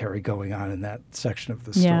commentary going on in that section of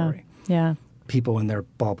the story. Yeah. People in their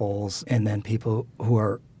bubbles, and then people who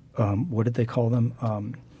are, what did they call them?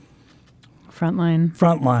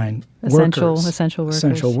 Frontline workers.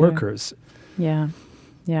 Essential workers. Yeah.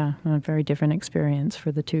 Yeah. A very different experience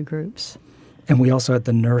for the two groups. And we also had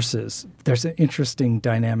the nurses. There's an interesting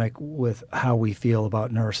dynamic with how we feel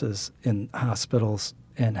about nurses in hospitals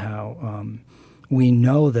and how we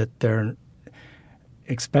know that they're,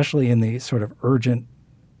 especially in the sort of urgent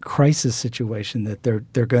crisis situation, that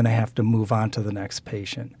they're going to have to move on to the next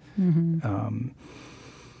patient. Mm-hmm.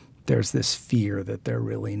 There's this fear that they're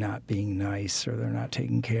really not being nice or they're not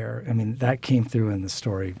taking care. I mean, that came through in the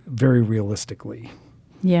story very realistically.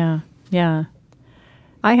 Yeah, yeah.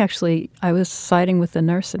 I was siding with the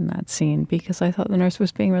nurse in that scene because I thought the nurse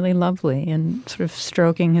was being really lovely and sort of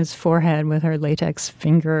stroking his forehead with her latex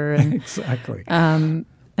finger. And, exactly.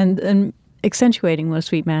 And accentuating what a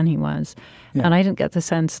sweet man he was. Yeah. And I didn't get the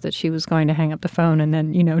sense that she was going to hang up the phone and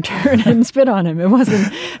then, turn and spit on him. It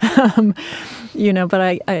wasn't, but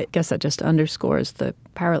I guess that just underscores the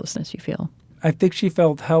powerlessness you feel. I think she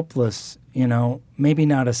felt helpless, maybe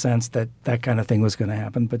not a sense that that kind of thing was going to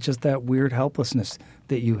happen, but just that weird helplessness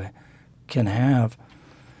that you can have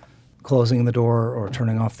closing the door or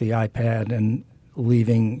turning off the iPad and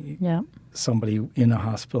leaving somebody in a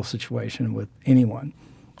hospital situation with anyone.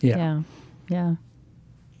 Yeah.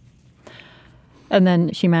 And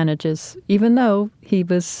then she manages, even though he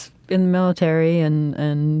was in the military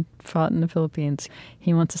and fought in the Philippines.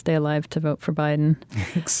 He wants to stay alive to vote for Biden.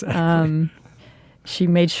 Exactly. She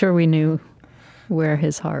made sure we knew where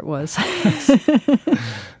his heart was.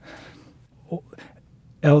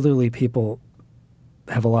 Elderly people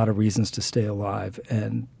have a lot of reasons to stay alive,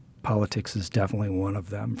 and politics is definitely one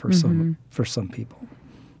of them for some people.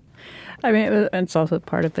 I mean, it's also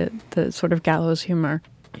part of the sort of gallows humor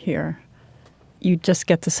here. You just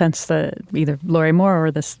get the sense that either Lorrie Moore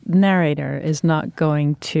or this narrator is not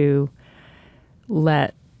going to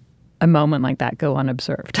let a moment like that go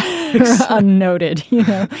unobserved or unnoted,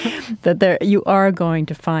 that you are going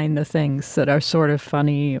to find the things that are sort of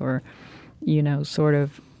funny or, sort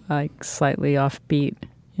of like slightly offbeat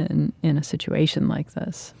in a situation like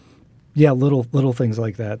this. Yeah, little things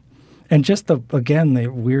like that. And just the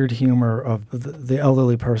weird humor of the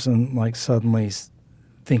elderly person, like suddenly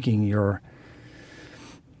thinking you're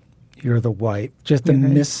the white, just the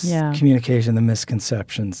miscommunication, the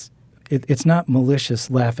misconceptions. It's not malicious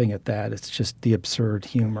laughing at that. It's just the absurd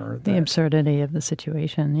humor. The absurdity of the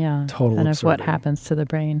situation, yeah. Total and absurdity. of what happens to the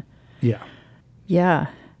brain. Yeah. Yeah.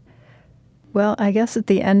 Well, I guess at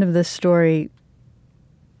the end of this story,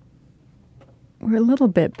 we're a little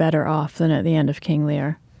bit better off than at the end of King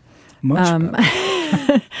Lear. Much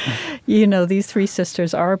better. These three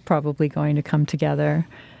sisters are probably going to come together.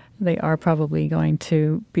 They are probably going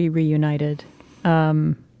to be reunited.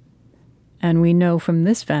 And we know from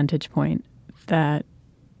this vantage point that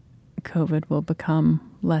COVID will become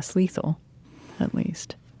less lethal, at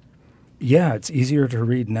least. Yeah, it's easier to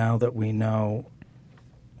read now that we know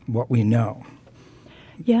what we know.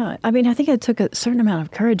 Yeah, I mean, I think it took a certain amount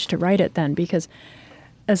of courage to write it then, because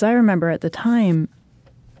as I remember at the time,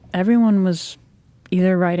 everyone was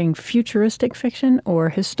either writing futuristic fiction or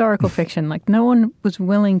historical fiction. Like, no one was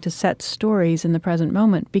willing to set stories in the present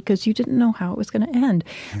moment because you didn't know how it was going to end.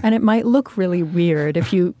 And it might look really weird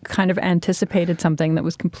if you kind of anticipated something that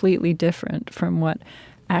was completely different from what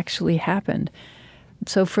actually happened.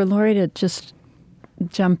 So for Lorrie to just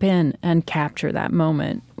jump in and capture that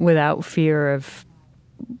moment without fear of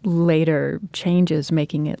later changes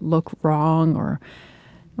making it look wrong or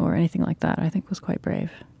anything like that, I think was quite brave.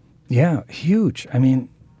 Yeah, huge. I mean,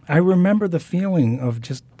 I remember the feeling of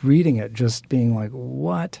just reading it, just being like,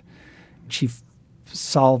 what? She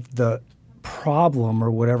solved the problem or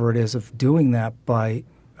whatever it is of doing that by,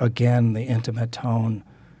 again, the intimate tone,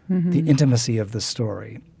 the intimacy of the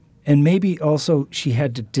story. And maybe also she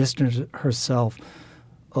had to distance herself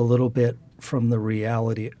a little bit from the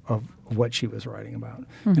reality of what she was writing about.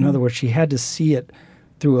 In other words, she had to see it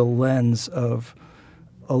through a lens of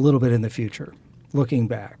a little bit in the future, looking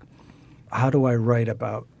back. How do I write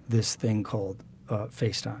about this thing called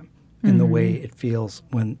FaceTime and the way it feels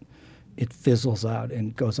when it fizzles out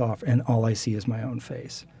and goes off and all I see is my own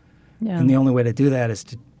face? Yeah. And the only way to do that is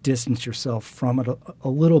to distance yourself from it a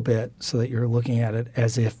little bit so that you're looking at it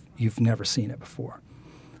as if you've never seen it before.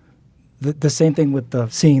 The same thing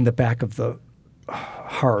with seeing the back of the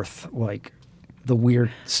hearth, like the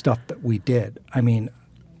weird stuff that we did. I mean,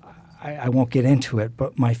 I won't get into it,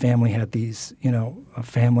 but my family had these,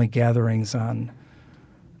 family gatherings on,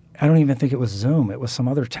 I don't even think it was Zoom. It was some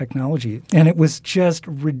other technology. And it was just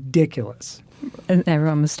ridiculous. And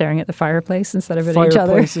everyone was staring at the fireplace instead of at each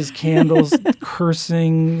other. Fireplaces, candles,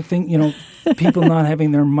 cursing, people not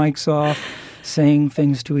having their mics off, saying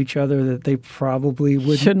things to each other that they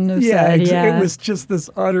probably shouldn't have said. It was just this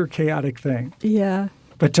utter chaotic thing. Yeah.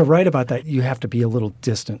 But to write about that, you have to be a little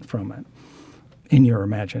distant from it in your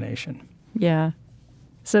imagination. Yeah.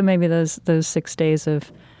 So maybe those 6 days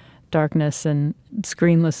of darkness and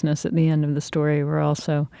screenlessness at the end of the story were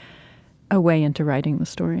also a way into writing the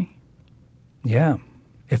story. Yeah,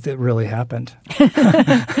 if it really happened.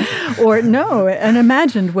 Or no, an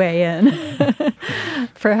imagined way in.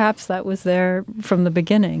 Perhaps that was there from the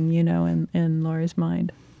beginning, in Lorrie's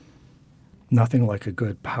mind. Nothing like a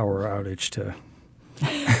good power outage to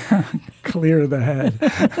clear the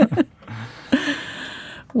head.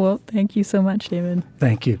 Well, thank you so much, David.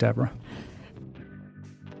 Thank you, Deborah.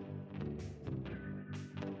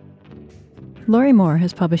 Lorrie Moore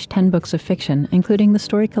has published 10 books of fiction, including the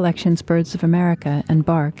story collections Birds of America and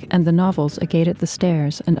Bark, and the novels A Gate at the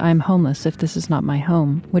Stairs and I'm Homeless If This Is Not My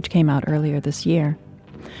Home, which came out earlier this year.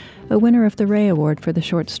 A winner of the Ray Award for the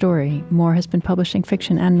short story, Moore has been publishing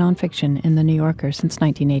fiction and nonfiction in The New Yorker since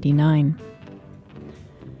 1989.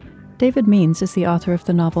 David Means is the author of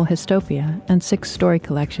the novel Hystopia and 6 story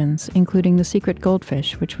collections, including The Secret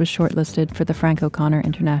Goldfish, which was shortlisted for the Frank O'Connor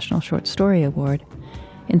International Short Story Award,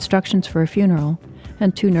 Instructions for a Funeral,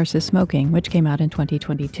 and Two Nurses Smoking, which came out in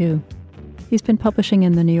 2022. He's been publishing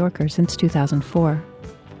in The New Yorker since 2004.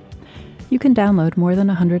 You can download more than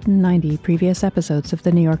 190 previous episodes of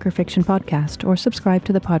the New Yorker Fiction Podcast or subscribe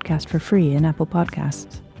to the podcast for free in Apple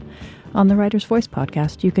Podcasts. On the Writer's Voice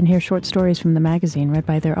podcast, you can hear short stories from the magazine read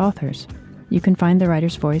by their authors. You can find the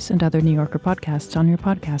Writer's Voice and other New Yorker podcasts on your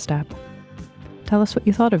podcast app. Tell us what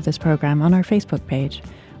you thought of this program on our Facebook page,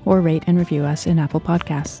 or rate and review us in Apple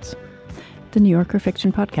Podcasts. The New Yorker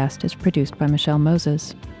Fiction Podcast is produced by Michelle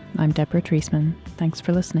Moses. I'm Deborah Treisman. Thanks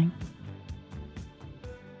for listening.